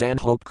broker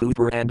Stanhope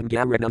Cooper and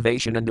Ga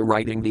Renovation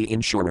Underwriting. The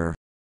insurer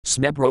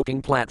SME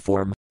broking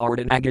platform,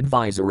 Arden Ag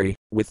Advisory,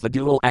 with the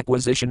dual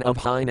acquisition of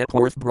high net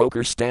worth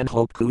broker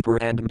Stanhope Cooper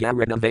and Ga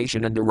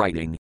Renovation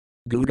Underwriting.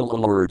 Google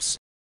alerts.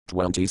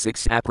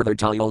 26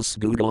 Aprathartiles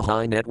Google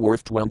High Net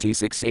Worth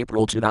 26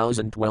 April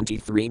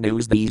 2023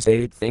 News. These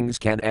 8 things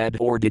can add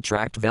or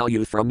detract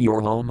value from your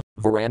home.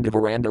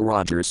 Veranda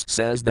Rogers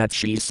says that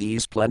she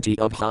sees plenty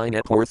of high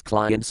net worth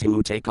clients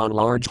who take on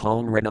large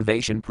home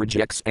renovation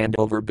projects and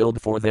overbuild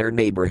for their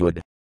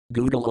neighborhood.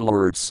 Google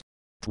alerts.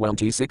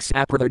 26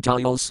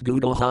 Aprathartiles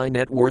Google High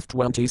Net Worth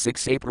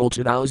 26 April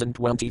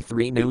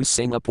 2023 News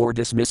Singapore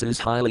dismisses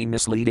highly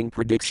misleading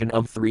prediction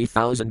of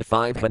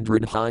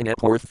 3,500 high net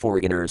worth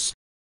foreigners.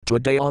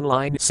 Today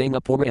Online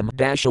Singapore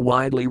a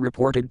widely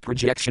reported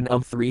projection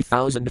of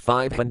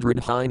 3,500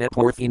 high net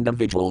worth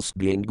individuals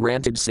being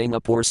granted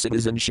Singapore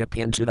citizenship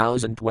in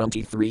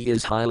 2023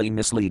 is highly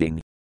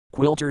misleading.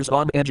 Quilters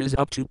on edges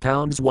up to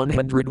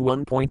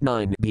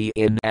 £101.9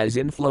 billion as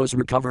inflows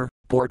recover.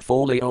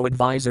 Portfolio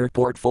advisor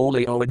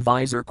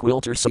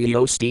Quilter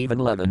CEO Stephen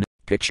Levin,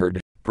 pictured,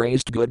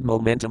 praised good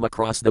momentum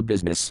across the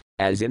business,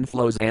 as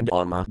inflows and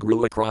AUMA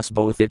grew across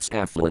both its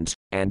affluent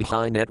and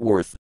high net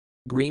worth.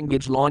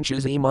 Greenbridge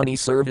launches e-money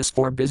service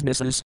for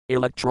businesses.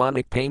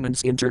 Electronic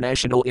Payments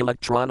International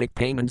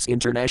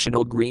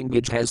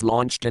Greenbridge has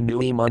launched a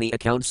new e-money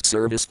accounts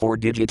service for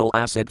digital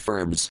asset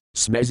firms,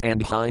 SMEs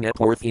and high net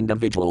worth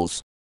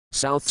individuals.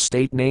 South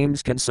State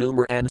names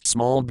consumer and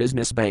small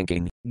business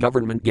banking,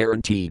 government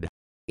guaranteed.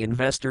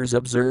 Investors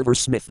Observer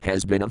Smith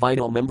has been a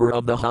vital member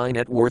of the high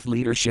net worth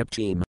leadership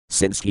team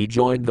since he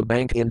joined the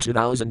bank in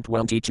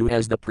 2022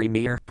 as the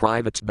premier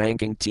private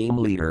banking team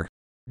leader.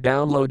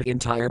 Download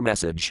entire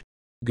message.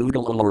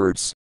 Google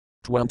alerts.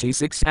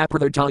 26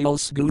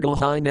 Aprathiles Google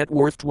High Net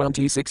Worth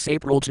 26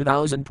 April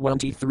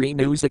 2023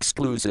 News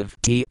Exclusive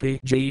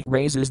TPG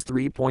raises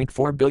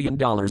 $3.4 billion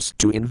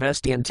to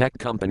invest in tech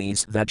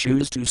companies that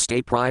choose to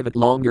stay private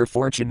longer.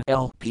 Fortune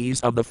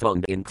LPs of the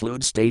fund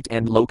include state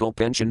and local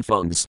pension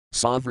funds,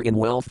 sovereign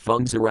wealth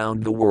funds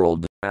around the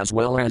world, as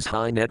well as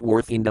high net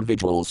worth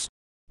individuals.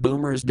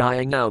 Boomers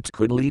dying out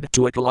could lead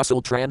to a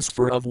colossal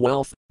transfer of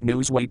wealth.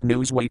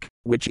 Newsweek,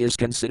 which is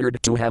considered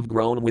to have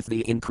grown with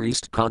the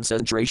increased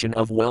concentration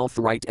of wealth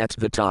right at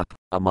the top,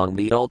 among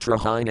the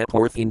ultra-high net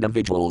worth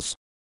individuals.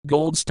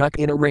 Gold stuck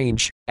in a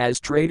range, as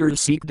traders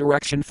seek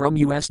direction from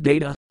U.S.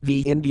 data.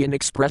 The Indian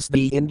Express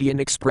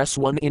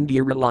 1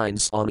 India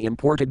relies on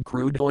imported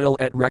crude oil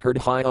at record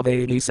high of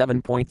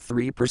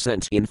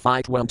 87.3% in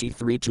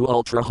FY23 to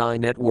ultra-high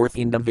net worth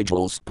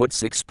individuals put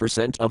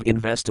 6% of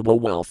investable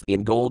wealth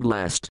in gold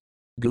last.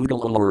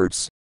 Google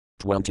alerts.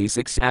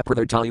 26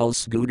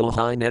 Aprathiles Google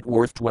High Net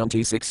Worth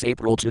 26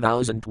 April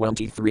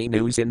 2023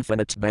 News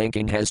Infinite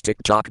banking has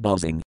TikTok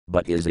buzzing,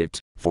 but is it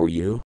for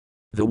you?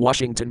 The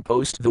Washington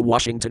Post.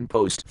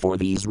 For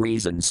these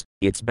reasons,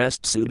 it's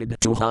best suited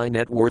to high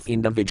net worth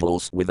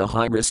individuals with a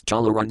high risk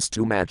tolerance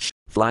to match,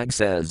 Flag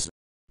says.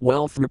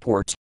 Wealth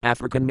Report,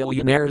 African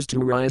millionaires to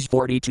rise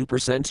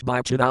 42%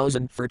 by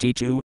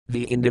 2032,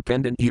 The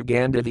Independent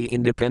Uganda.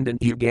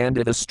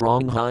 The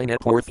strong high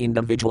net worth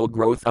individual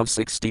growth of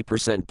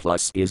 60%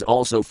 plus is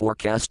also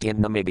forecast in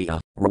Namibia,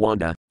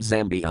 Rwanda,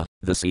 Zambia,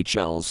 the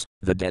Seychelles,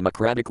 the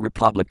Democratic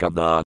Republic of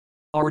the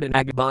Arden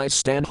Ag by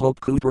Stanhope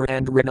Cooper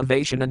and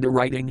Renovation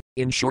Underwriting.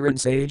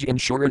 Insurance Age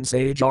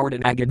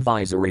Arden Ag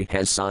Advisory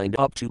has signed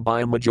up to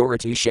buy a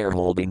majority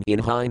shareholding in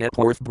high net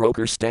worth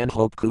broker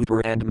Stanhope Cooper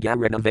and MGA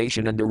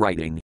Renovation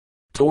Underwriting.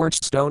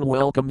 Torchstone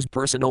welcomes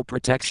personal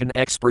protection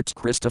expert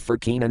Christopher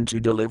Keenan to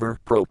deliver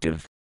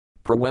Proactive.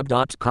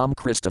 ProWeb.com.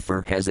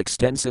 Christopher has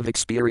extensive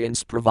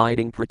experience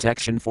providing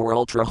protection for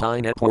ultra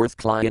high net worth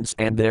clients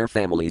and their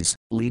families,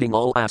 leading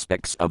all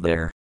aspects of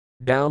their.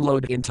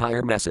 Download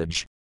entire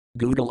message.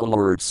 Google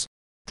alerts.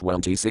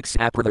 26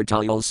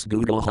 Aprathiles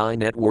Google High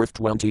Net Worth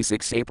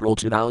 26 April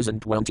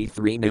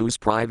 2023 News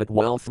Private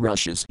wealth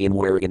rushes in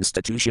where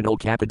institutional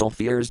capital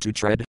fears to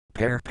tread.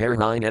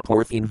 High net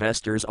worth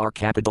investors are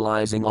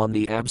capitalizing on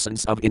the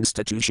absence of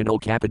institutional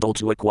capital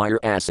to acquire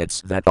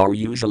assets that are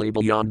usually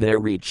beyond their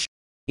reach.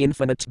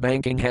 Infinite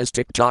banking has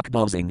TikTok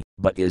buzzing,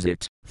 but is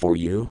it for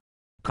you?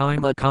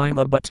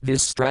 But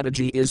this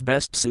strategy is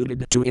best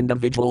suited to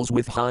individuals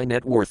with high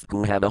net worth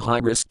who have a high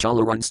risk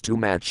tolerance to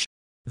match.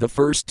 The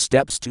first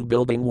steps to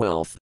building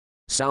wealth.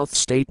 South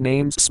State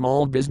names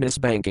small business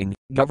banking,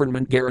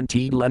 government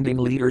guaranteed lending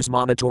leaders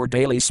monitor.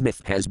 Daley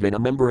Smith has been a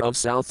member of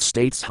South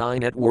State's high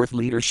net worth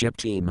leadership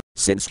team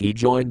since he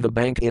joined the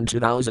bank in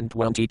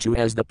 2022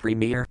 as the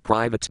premier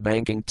private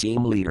banking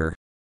team leader.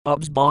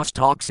 UBS boss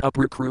talks up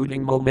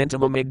recruiting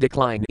momentum amid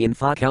decline in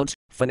count.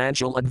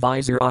 Financial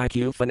Advisor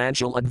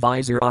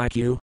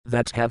IQ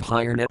that have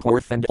higher net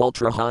worth and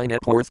ultra high net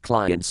worth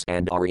clients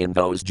and are in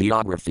those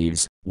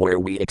geographies where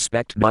we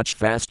expect much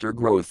faster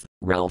growth.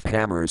 Ralph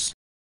Hammers.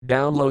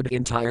 Download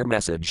entire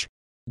message.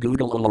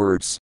 Google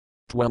alerts.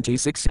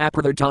 26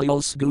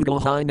 Aprathiles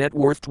Google High Net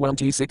Worth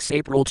 26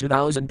 April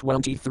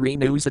 2023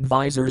 News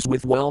Advisors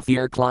with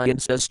wealthier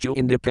clients eschew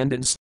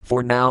independence.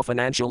 For now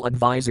Financial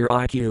Advisor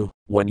IQ,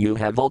 when you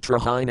have ultra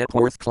high net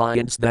worth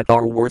clients that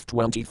are worth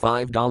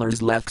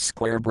 $25 left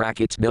square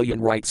bracket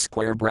million right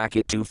square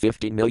bracket to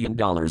 $50 million,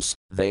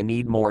 they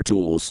need more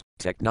tools,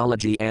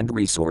 technology and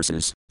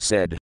resources,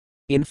 said.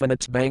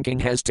 Infinite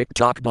banking has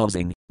TikTok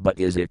buzzing, but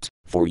is it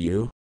for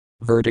you?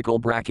 Vertical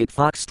bracket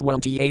Fox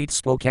 28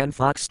 Spokane,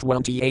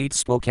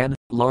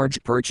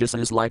 large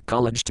purchases like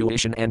college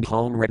tuition and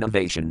home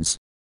renovations.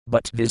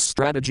 But this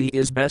strategy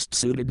is best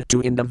suited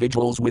to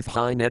individuals with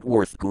high net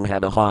worth who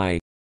have a high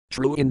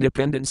true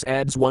independence.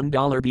 Adds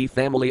 $1 B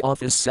Family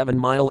Office 7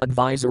 Mile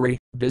Advisory.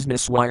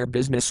 Business Wire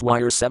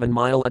 7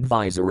 Mile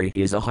Advisory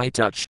is a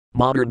high-touch,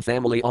 modern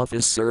family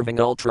office serving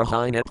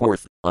ultra-high net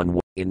worth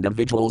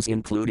individuals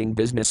including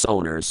business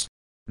owners.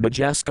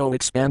 Majesco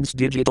expands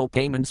digital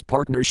payments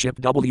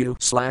partnership W/1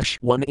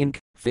 Inc.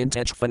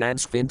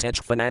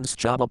 Fintech Finance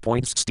job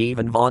appoints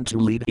Stephen Vaughn to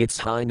lead its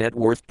high net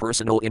worth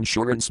personal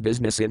insurance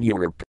business in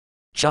Europe.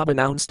 Chubb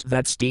announced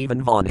that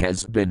Stephen Vaughn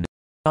has been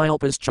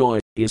Ilpa's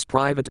choice. Is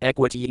private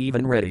equity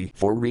even ready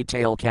for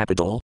retail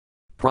capital?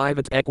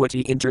 Private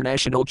Equity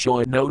International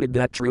Choi noted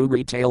that true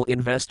retail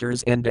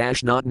investors and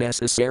not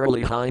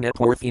necessarily high net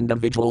worth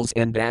individuals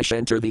and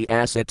enter the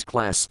asset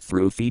class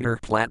through feeder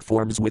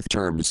platforms with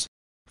terms.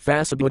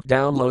 Facebook.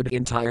 Download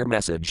entire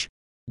message.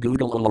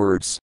 Google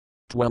alerts.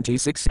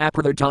 26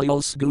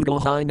 Aprathiles Google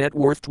High Net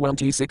Worth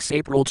 26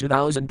 April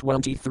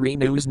 2023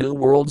 News New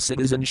World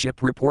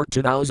Citizenship Report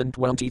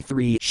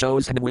 2023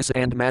 shows Henwis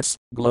and Mats,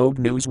 Globe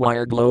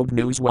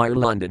Newswire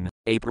London,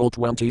 April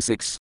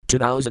 26,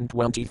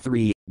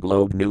 2023,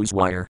 Globe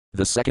Newswire,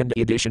 the second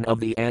edition of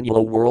the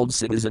annual World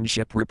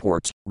Citizenship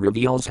Report,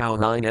 reveals how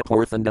high net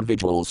worth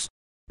individuals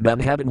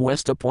Manhattan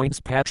West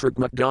appoints Patrick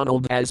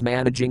McDonald as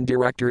Managing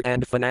Director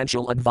and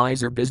Financial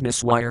Advisor.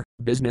 BusinessWire,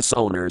 business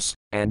owners,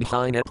 and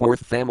high net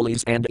worth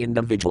families and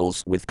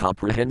individuals with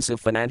comprehensive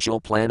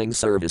financial planning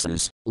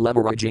services,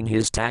 leveraging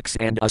his tax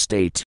and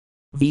estate.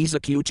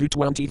 Visa Q2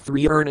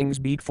 23 earnings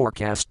beat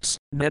forecasts,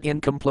 net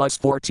income plus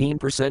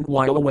 14%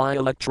 YoY.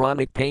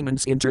 Electronic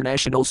Payments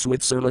International.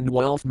 Switzerland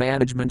Wealth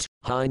Management,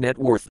 high net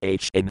worth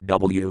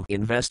HNW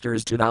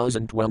Investors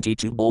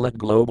 2022 Bullet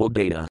Global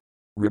Data.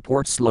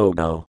 Reports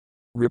logo.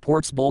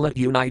 Reports Bullet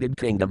United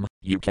Kingdom,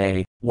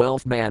 UK,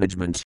 Wealth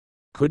Management.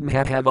 Couldn't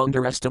have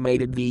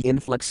underestimated the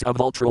influx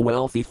of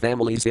ultra-wealthy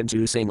families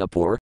into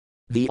Singapore.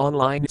 The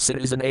online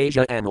Citizen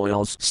Asia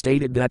Annuals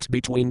stated that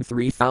between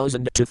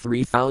 3,000 to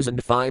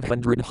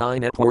 3,500 high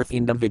net worth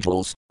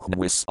individuals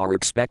are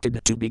expected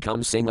to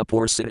become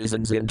Singapore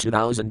citizens in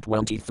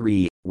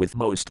 2023, with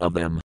most of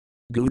them.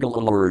 Google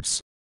Alerts.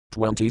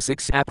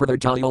 26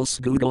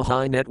 Advertorials. Google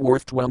High Net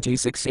Worth.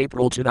 26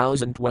 April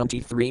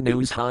 2023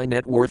 News. High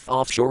Net Worth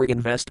Offshore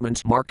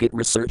Investment Market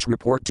Research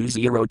Report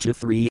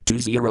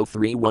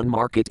 2023-2031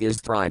 Market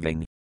is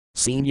thriving.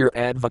 Senior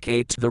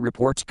Advocate. The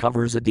report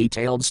covers a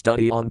detailed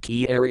study on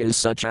key areas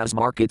such as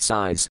market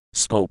size,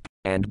 scope,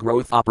 and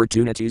growth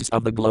opportunities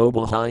of the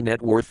global high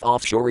net worth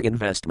offshore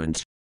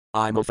investment.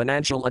 I'm a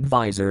financial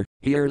advisor.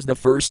 Here's the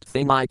first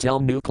thing I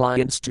tell new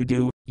clients to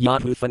do.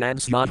 Yahoo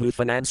Finance. Yahoo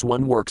Finance.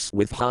 One works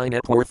with high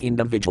net worth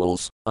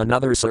individuals,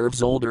 another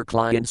serves older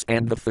clients,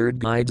 and the third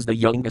guides the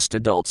youngest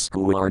adults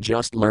who are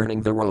just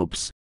learning the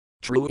ropes.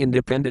 True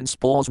Independence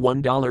Polls.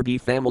 $1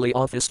 Family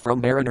Office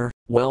from Mariner,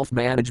 Wealth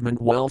Management.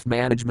 Wealth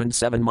Management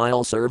 7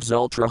 Mile serves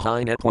ultra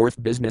high net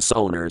worth business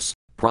owners,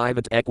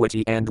 private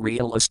equity and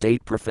real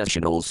estate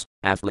professionals,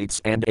 athletes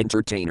and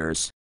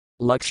entertainers.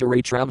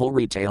 Luxury Travel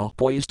Retail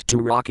poised to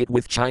rocket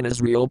with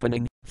China's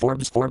reopening.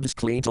 Forbes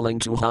clinging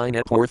to high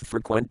net worth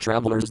frequent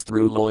travelers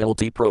through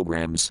loyalty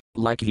programs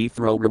like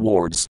Heathrow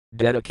Rewards,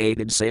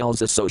 dedicated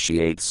sales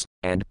associates,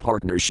 and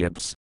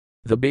partnerships.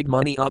 The big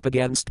money up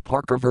against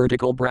Parker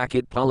vertical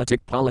bracket.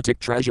 Politic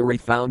Treasury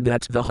found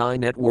that the high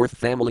net worth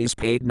families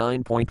paid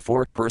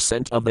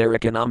 9.4% of their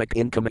economic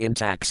income in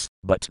tax,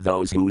 but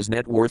those whose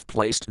net worth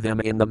placed them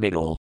in the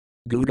middle.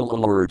 Google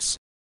Alerts.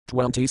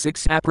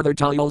 26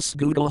 Advertorials.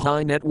 Google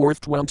High Net Worth.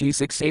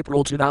 26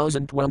 April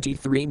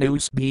 2023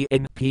 News.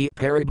 BNP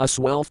Paribas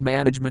Wealth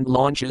Management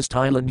launches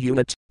Thailand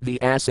unit.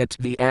 The asset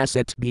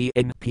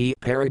BNP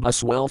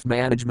Paribas Wealth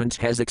Management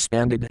has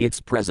expanded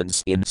its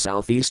presence in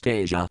Southeast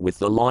Asia with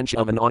the launch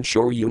of an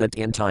onshore unit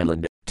in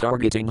Thailand,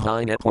 targeting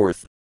high net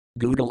worth.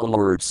 Google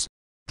Alerts.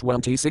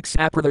 26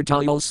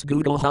 Advertorials.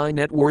 Google High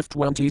Net Worth.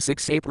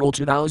 26 April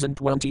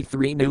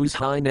 2023 News.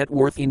 High net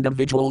worth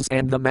individuals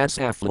and the mass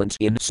affluent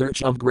in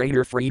search of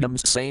greater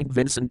freedoms. St.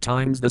 Vincent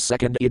Times. The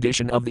second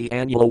edition of the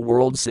annual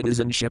World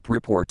Citizenship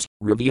Report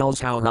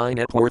reveals how high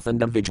net worth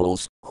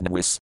individuals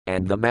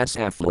and the mass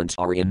affluent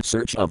are in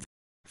search of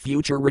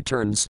future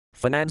returns,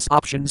 finance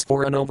options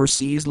for an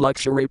overseas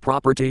luxury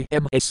property.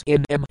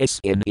 MSN.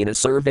 In a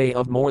survey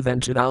of more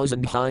than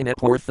 2,000 high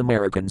net worth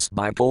Americans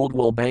by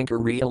Coldwell Banker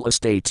Real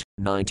Estate,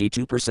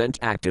 92%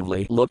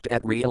 actively looked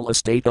at real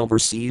estate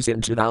overseas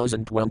in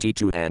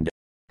 2022, and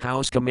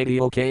House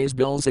Committee OK's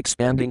bill's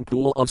expanding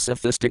pool of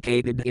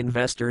sophisticated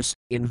investors.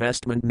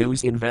 Investment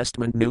News.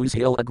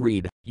 Hill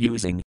agreed,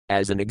 using,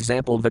 as an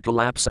example, the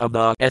collapse of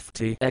the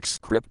FTX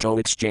crypto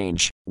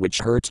exchange, which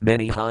hurt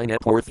many high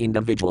net worth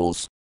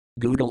individuals.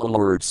 Google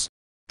Alerts.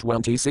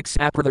 26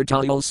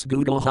 Advertorials.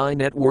 Google High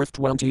Net Worth.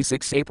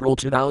 26 April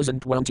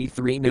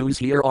 2023 News.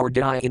 Here are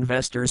DI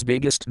investors'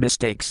 biggest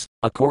mistakes,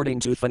 according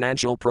to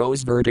Financial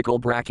Pros vertical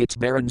bracket.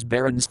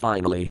 Barron's.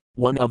 Finally,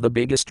 one of the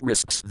biggest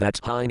risks that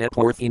high net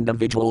worth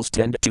individuals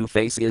tend to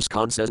face is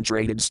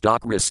concentrated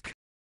stock risk.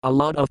 A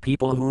lot of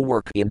people who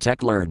work in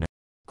tech learn.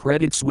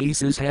 Credit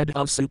Suisse's head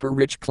of super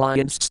rich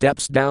clients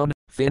steps down.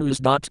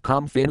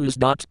 Finus.com.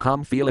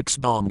 Felix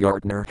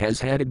Baumgartner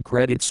has headed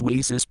Credit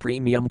Suisse's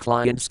premium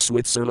clients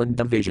Switzerland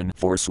division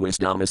for Swiss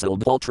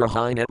domiciled ultra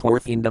high net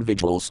worth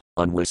individuals,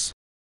 UNWIS.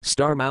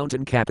 Star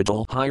Mountain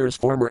Capital hires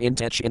former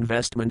Intech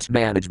Investment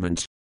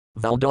Management.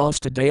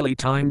 Valdosta Daily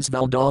Times.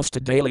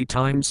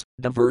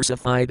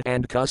 Diversified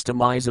and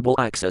customizable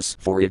access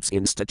for its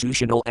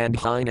institutional and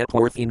high net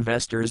worth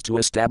investors to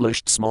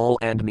established small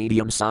and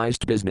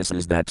medium-sized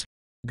businesses that.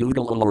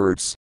 Google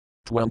Alerts.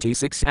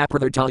 26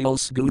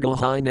 Advertorials. Google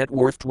High Net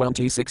Worth.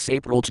 26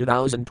 April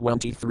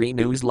 2023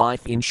 News.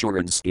 Life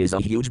insurance is a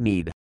huge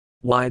need.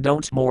 Why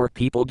don't more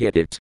people get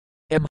it?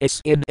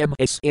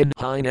 MSN.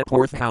 High net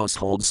worth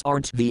households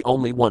aren't the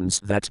only ones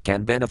that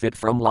can benefit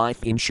from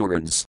life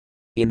insurance.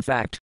 In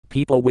fact,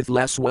 people with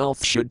less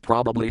wealth should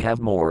probably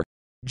have more.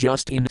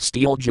 Justin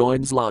Steele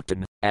joins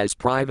Lockton as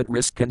private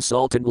risk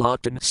consultant.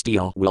 Lockton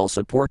Steele will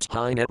support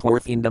high net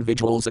worth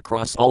individuals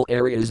across all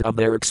areas of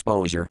their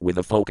exposure with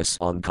a focus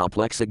on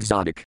complex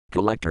exotic,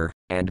 collector,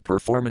 and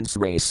performance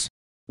race.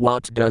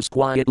 What does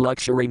quiet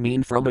luxury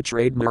mean from a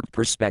trademark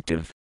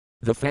perspective?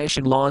 The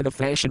fashion law,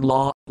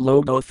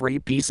 logo 3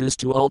 pieces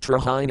to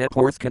ultra-high net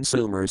worth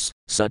consumers,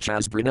 such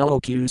as Brunello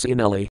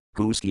Cucinelli,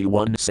 whose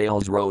Q1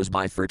 sales rose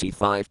by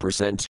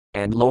 35%,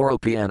 and Loro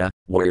Piana,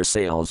 where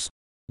sales.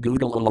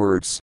 Google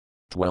Alerts.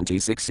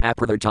 26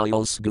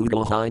 Advertiles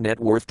Google High Net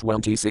Worth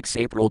 26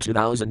 April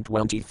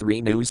 2023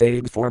 News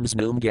Aid forms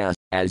Noomgas,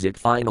 as it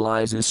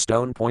finalizes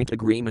Stone Point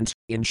Agreement,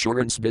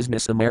 Insurance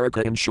Business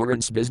America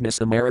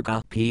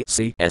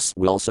PCS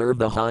will serve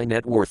the high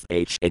net worth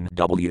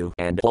HNW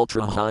and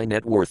ultra high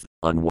net worth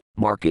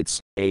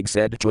markets, AIG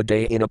said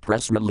today in a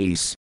press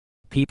release.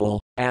 People,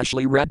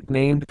 Ashley Redk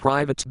named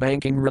Private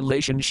Banking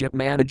Relationship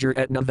Manager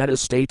at Nevada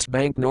State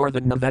Bank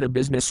Northern Nevada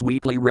Business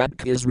Weekly.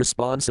 Redk is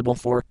responsible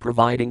for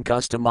providing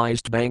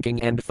customized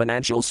banking and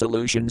financial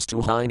solutions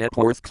to high net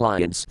worth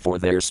clients for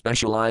their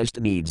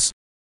specialized needs.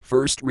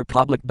 First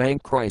Republic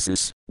Bank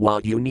crisis.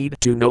 What you need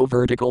to know: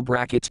 vertical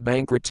bracket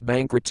bankrupt.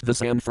 The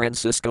San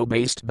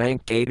Francisco-based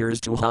bank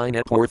caters to high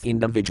net worth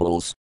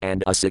individuals,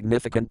 and a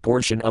significant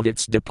portion of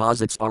its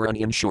deposits are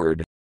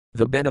uninsured.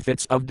 The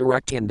benefits of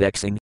direct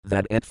indexing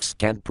that IFs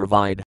can't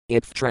provide.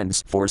 IF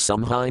trends for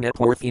some high net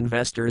worth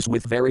investors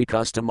with very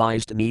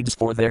customized needs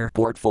for their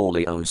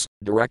portfolios.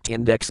 Direct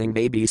indexing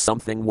may be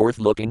something worth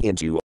looking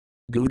into.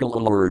 Google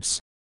Alerts.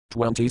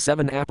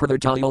 27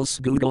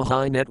 Advertiles Google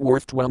High Net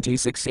Worth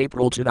 26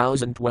 April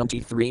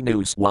 2023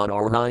 News. What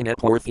are high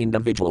net worth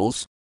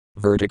individuals?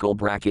 Vertical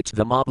bracket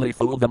The Motley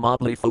Fool.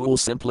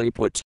 Simply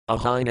put, a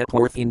high net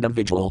worth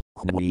individual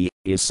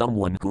is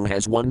someone who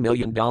has $1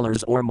 million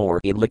or more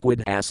in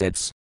liquid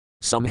assets.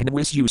 Some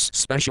HNWs use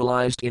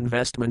specialized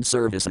investment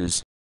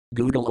services.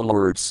 Google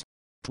Alerts.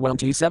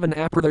 27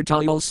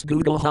 Advertiles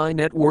Google High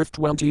Net Worth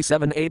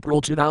 27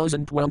 April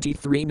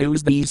 2023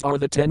 News. These are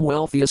the 10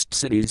 wealthiest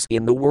cities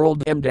in the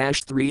world.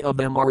 M-3 of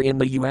them are in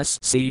the US.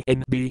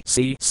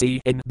 CNBC.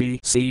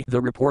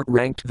 The report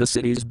ranked the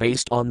cities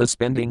based on the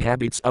spending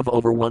habits of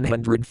over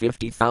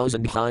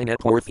 150,000 high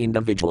net worth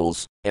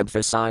individuals,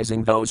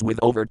 emphasizing those with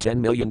over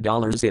 $10 million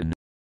in.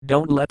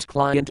 Don't let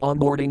client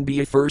onboarding be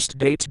a first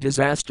date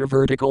disaster.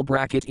 Vertical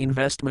bracket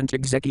investment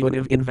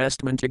executive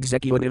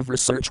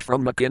research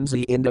from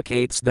McKinsey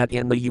indicates that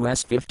in the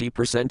US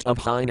 50% of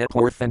high net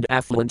worth and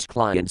affluent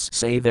clients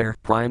say their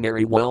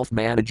primary wealth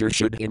manager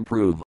should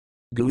improve.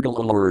 Google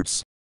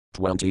Alerts.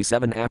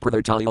 27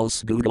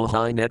 Advertiles Google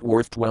High Net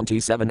Worth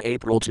 27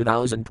 April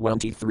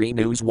 2023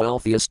 News.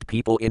 Wealthiest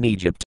people in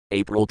Egypt,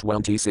 April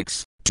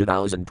 26,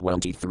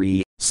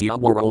 2023. SIA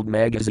World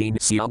Magazine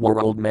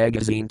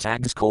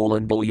tags: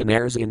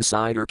 billionaires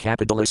insider,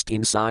 capitalist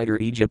insider,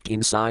 Egypt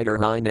insider,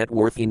 high net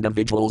worth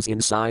individuals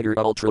insider,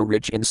 ultra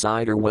rich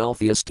insider,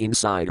 wealthiest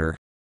insider.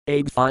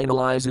 AIG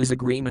finalizes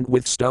agreement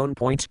with Stone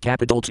Point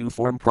Capital to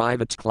form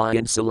Private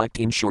Client Select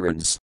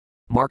Insurance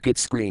Market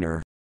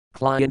Screener.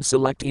 Client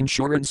Select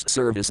Insurance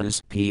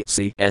Services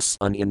PCS,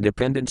 an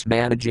independent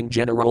managing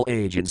general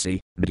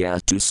agency,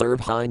 to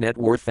serve high net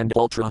worth and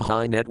ultra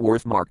high net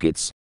worth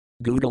markets.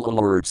 Google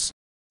Alerts.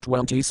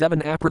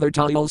 27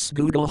 Advertiles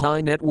Google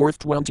High Net Worth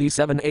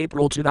 27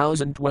 April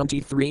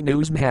 2023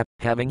 News. Map.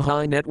 Having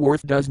high net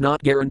worth does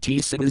not guarantee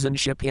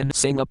citizenship in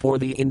Singapore.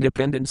 The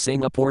Independent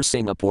Singapore,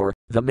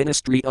 the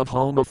Ministry of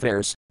Home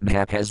Affairs,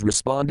 MAP, has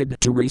responded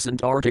to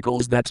recent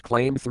articles that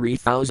claim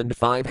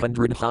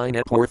 3,500 high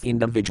net worth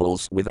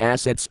individuals with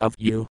assets of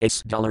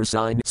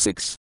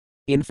 $6.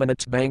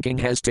 Infinite banking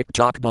has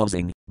TikTok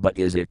buzzing, but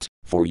is it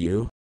for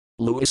you?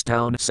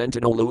 Lewistown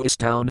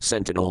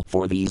Sentinel.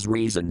 For these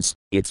reasons,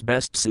 it's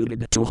best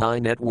suited to high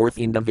net worth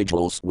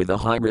individuals with a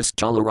high risk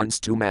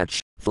tolerance to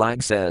match,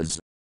 flag says.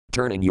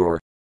 Turning your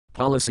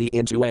policy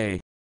into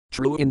a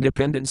true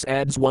independence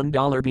adds $1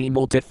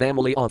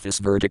 multifamily office.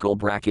 Vertical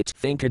bracket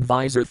Think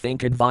Advisor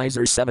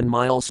 7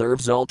 Mile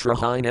serves ultra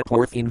high net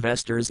worth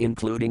investors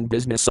including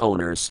business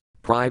owners,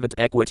 private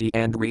equity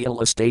and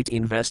real estate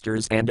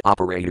investors and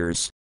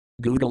operators.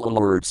 Google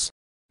Alerts.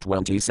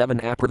 27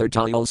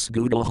 Advertiles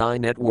Google High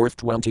Net Worth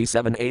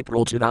 27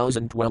 April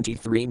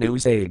 2023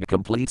 News. AIG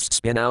completes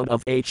spin-out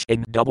of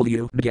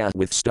HNW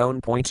with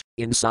Stone Point,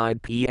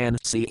 inside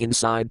PNC.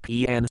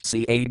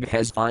 AIG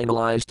has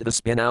finalized the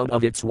spin-out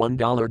of its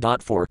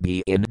 $1.4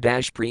 billion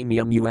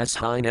premium US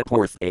high net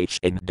worth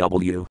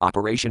HNW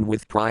operation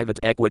with private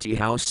equity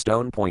house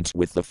Stone Point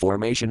with the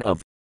formation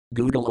of.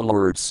 Google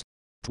Alerts.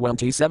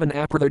 27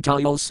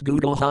 Advertiles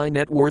Google High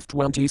Net Worth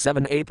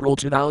 27 April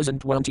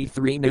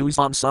 2023 News.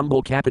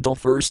 Ensemble Capital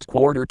First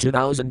Quarter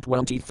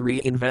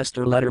 2023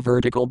 Investor Letter.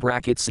 Vertical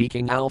bracket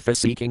Seeking Alpha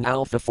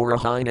for a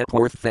high net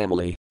worth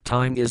family.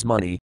 Time is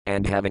money,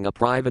 and having a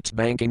private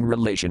banking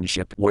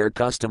relationship where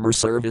customer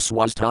service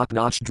was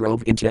top-notch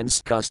drove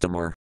intense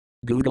customer.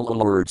 Google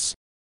Alerts.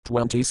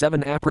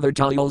 27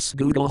 Advertiles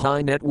Google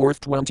High Net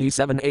Worth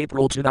 27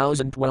 April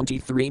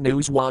 2023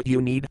 News. What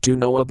you need to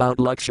know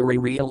about luxury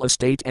real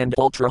estate and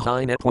ultra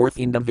high net worth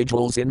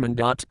individuals.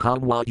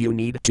 Inman.com. What you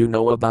need to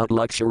know about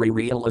luxury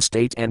real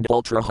estate and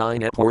ultra high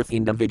net worth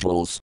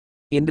individuals.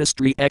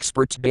 Industry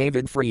expert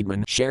David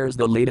Friedman shares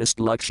the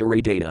latest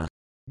luxury data.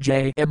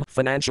 JM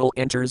Financial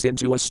enters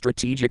into a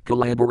strategic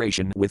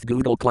collaboration with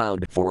Google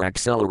Cloud for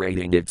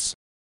accelerating its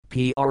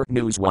PR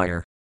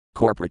Newswire.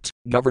 Corporate,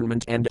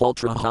 government and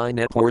ultra-high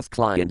net worth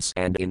clients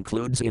and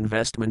includes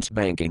investment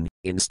banking,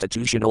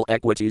 institutional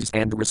equities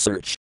and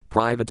research,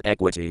 private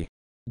equity.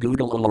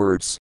 Google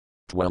Alerts.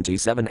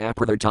 27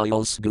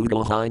 Advertiles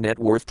Google High Net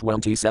Worth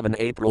 27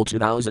 April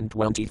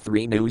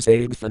 2023 News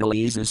Aid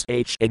finalizes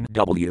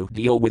H&W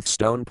deal with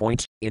Stone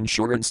Point,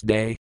 Insurance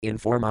Day,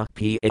 Informa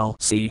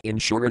PLC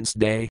Insurance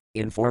Day,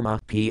 Informa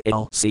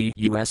PLC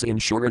US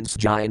insurance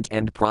giant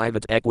and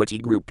private equity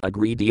group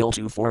agree deal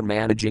to form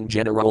managing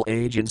general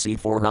agency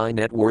for high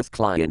net worth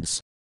clients.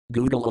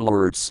 Google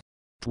Alerts.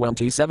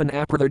 27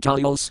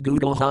 Advertiles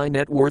Google High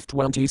Net Worth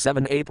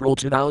 27 April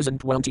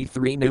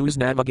 2023 News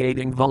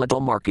Navigating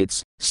volatile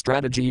markets,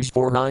 strategies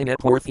for high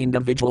net worth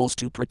individuals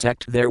to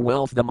protect their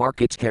wealth. The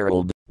Market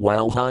Herald.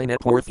 While high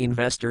net worth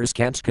investors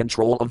can't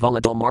control a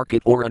volatile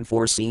market or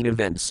unforeseen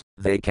events,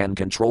 they can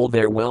control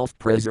their wealth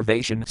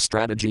preservation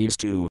strategies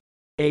too.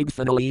 AIG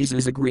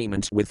finalizes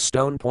agreement with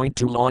Stone Point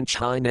to launch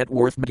high net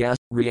worth MGA.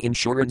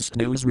 Reinsurance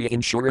News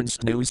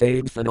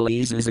AIG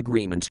finalizes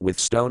agreement with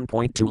Stone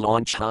Point to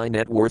launch high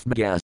net worth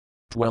MGA.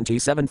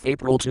 27th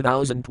April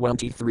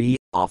 2023,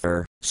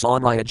 author,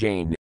 Sonia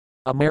Jain.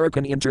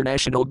 American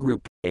International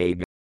Group,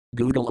 AIG.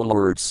 Google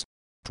Alerts.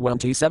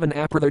 27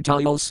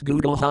 Advertiles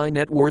Google High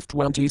Net Worth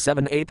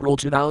 27 April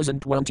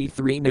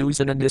 2023 News.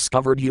 An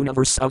undiscovered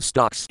universe of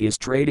stocks is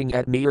trading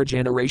at near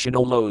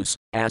generational lows,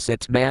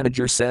 asset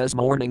manager says.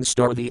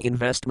 Morningstar. The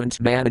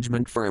investment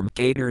management firm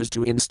caters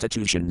to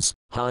institutions,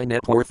 high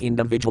net worth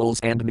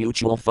individuals and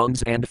mutual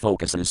funds and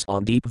focuses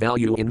on deep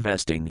value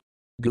investing.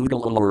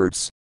 Google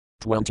Alerts.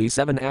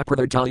 27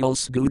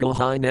 Advertiles Google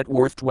High Net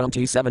Worth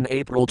 27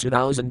 April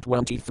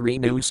 2023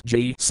 News.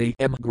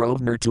 GCM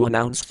Grosvenor to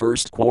announce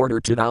first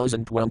quarter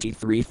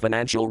 2023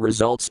 financial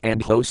results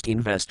and host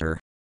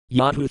investor.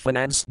 Yahoo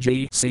Finance.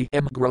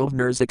 GCM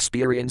Grosvenor's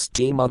experienced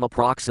team of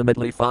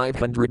approximately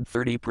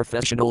 530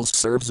 professionals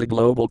serves a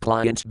global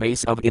client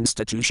base of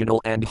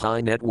institutional and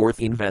high net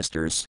worth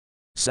investors.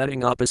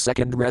 Setting up a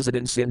second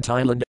residence in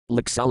Thailand.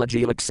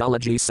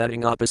 Luxology.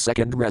 Setting up a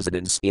second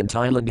residence in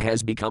Thailand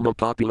has become a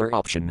popular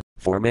option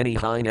for many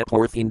high net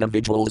worth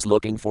individuals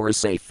looking for a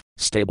safe,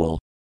 stable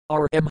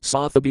RM.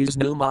 Sotheby's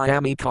new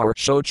Miami Car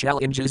Show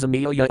challenges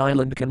Amelia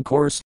Island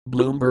Concourse.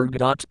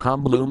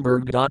 Bloomberg.com.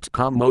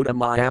 Moda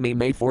Miami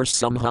may force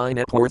some high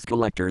net worth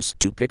collectors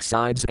to pick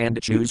sides and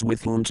choose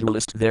with whom to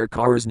list their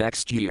cars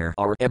next year.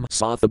 RM.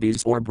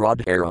 Sotheby's or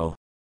Broad Arrow.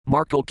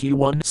 Markel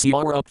Q1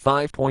 CR up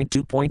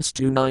 5.2 points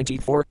to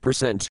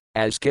 94%,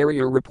 as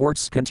carrier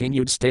reports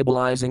continued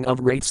stabilizing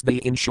of rates.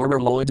 The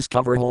insurer Lloyd's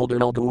cover holder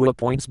Aldua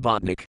appoints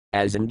Botnick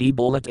as MD.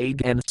 Bullet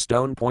AIG and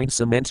Stone Point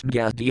Cement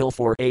MGA deal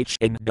for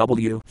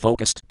H&W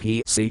focused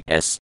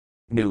PCS.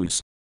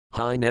 News.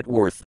 High net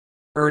worth.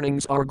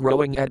 Earnings are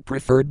growing at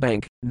Preferred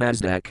Bank,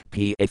 Nasdaq,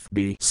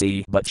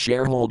 PFBC, but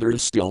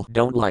shareholders still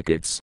don't like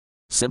it.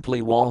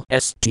 Simply Wall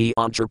St.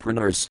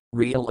 Entrepreneurs,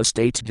 real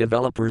estate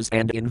developers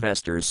and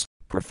investors,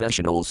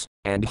 professionals,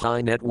 and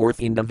high net worth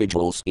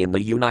individuals in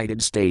the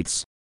United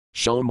States.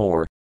 Show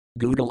more.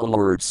 Google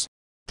Alerts.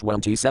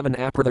 27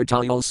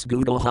 Advertiles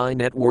Google High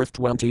Net Worth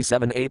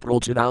 27 April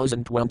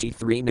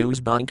 2023 News.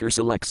 Banker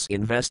selects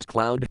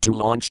InvestCloud to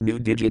launch new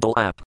digital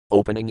app,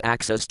 opening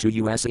access to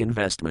U.S.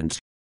 investment.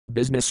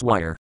 Business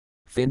Wire.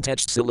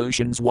 Fintech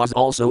Solutions was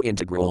also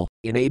integral,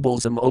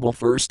 enables a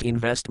mobile-first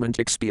investment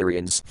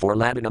experience for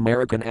Latin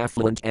American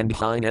affluent and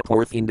high net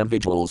worth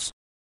individuals.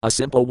 A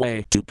simple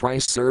way to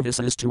price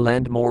services to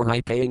land more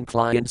high-paying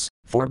clients.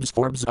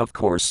 Forbes of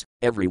course,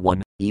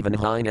 everyone, even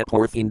high net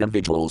worth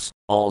individuals,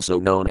 also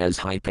known as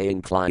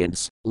high-paying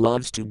clients,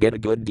 loves to get a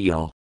good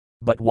deal.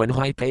 But when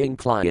high-paying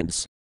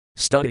clients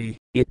study,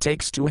 it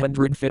takes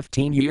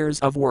 215 years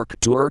of work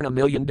to earn $1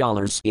 million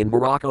in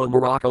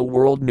Morocco.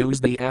 World News.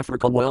 The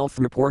Africa Wealth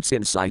Reports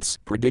insights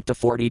predict a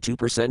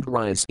 42%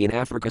 rise in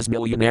Africa's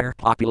millionaire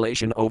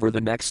population over the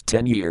next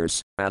 10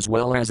 years, as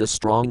well as a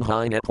strong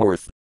high net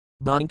worth.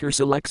 Banker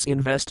selects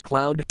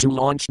InvestCloud to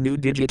launch new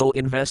digital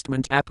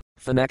investment app.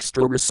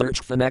 Finextra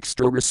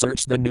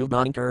Research. The new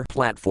Banker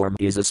platform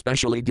is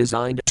especially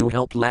designed to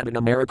help Latin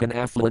American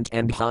affluent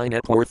and high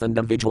net worth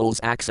individuals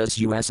access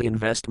U.S.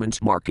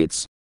 investment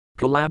markets.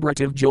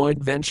 Collaborative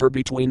joint venture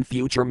between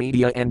Future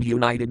Media and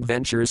United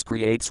Ventures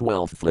creates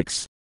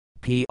Wealthflix.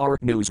 PR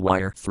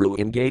Newswire. Through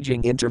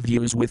engaging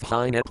interviews with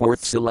high net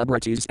worth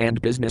celebrities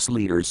and business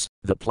leaders,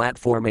 the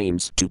platform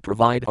aims to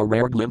provide a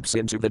rare glimpse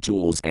into the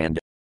tools and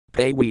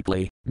pay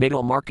weekly,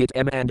 middle market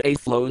M&A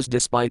flows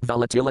despite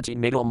volatility.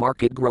 Middle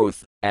market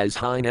growth. As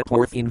high net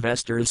worth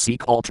investors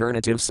seek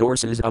alternative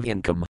sources of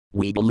income,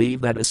 we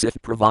believe that ASIF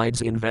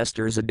provides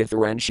investors a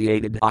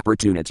differentiated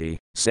opportunity,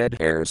 said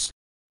Ayers.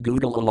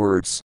 Google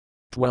Alerts.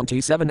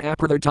 27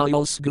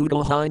 Advertiles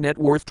Google High Net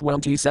Worth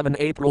 27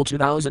 April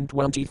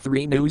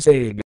 2023 News.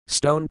 AIG.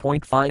 Stone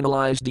Point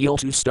finalized deal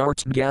to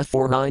start MGA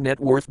for high net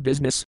worth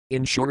business.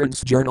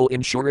 Insurance Journal.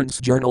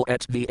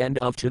 At the end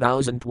of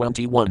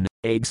 2021,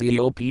 AIG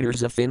CEO Peter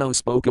Zaffino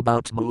spoke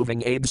about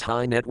moving AIG's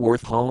high net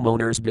worth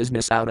homeowners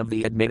business out of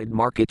the admitted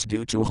market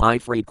due to high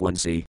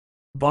frequency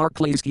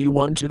Barclays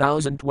Q1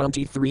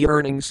 2023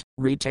 earnings,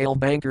 Retail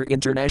Banker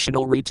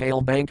International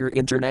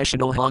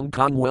Hong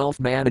Kong Wealth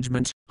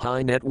Management,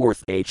 High Net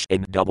Worth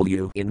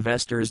HNW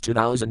Investors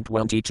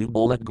 2022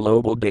 Bullet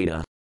Global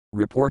Data.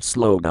 Reports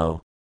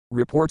logo.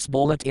 Reports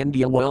Bullet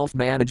India Wealth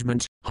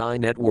Management, High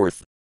Net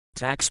Worth.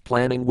 Tax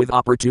Planning with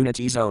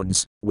Opportunity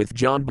Zones, with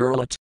John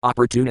Burlett,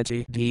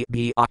 Opportunity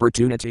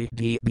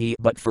DB.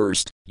 But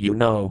first,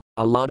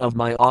 a lot of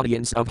my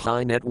audience of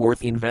high net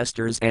worth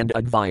investors and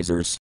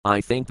advisors,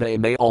 I think they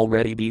may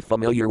already be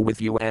familiar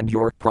with you and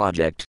your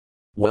project.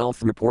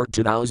 Wealth Report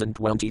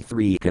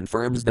 2023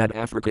 confirms that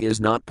Africa is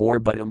not poor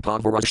but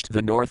impoverished.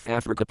 The North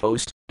Africa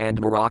Post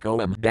and Morocco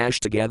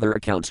together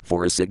account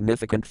for a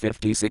significant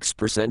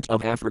 56%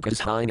 of Africa's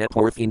high net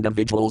worth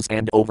individuals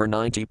and over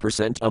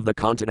 90% of the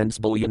continent's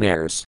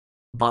billionaires.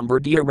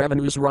 Bombardier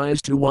revenues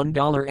rise to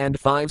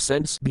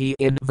 $1.05 B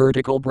in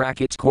vertical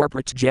brackets.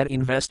 Corporate jet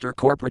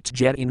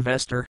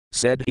investor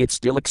said it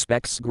still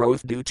expects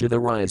growth due to the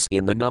rise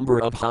in the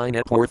number of high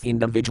net worth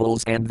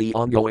individuals and the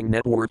ongoing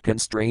network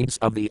constraints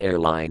of the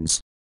airlines.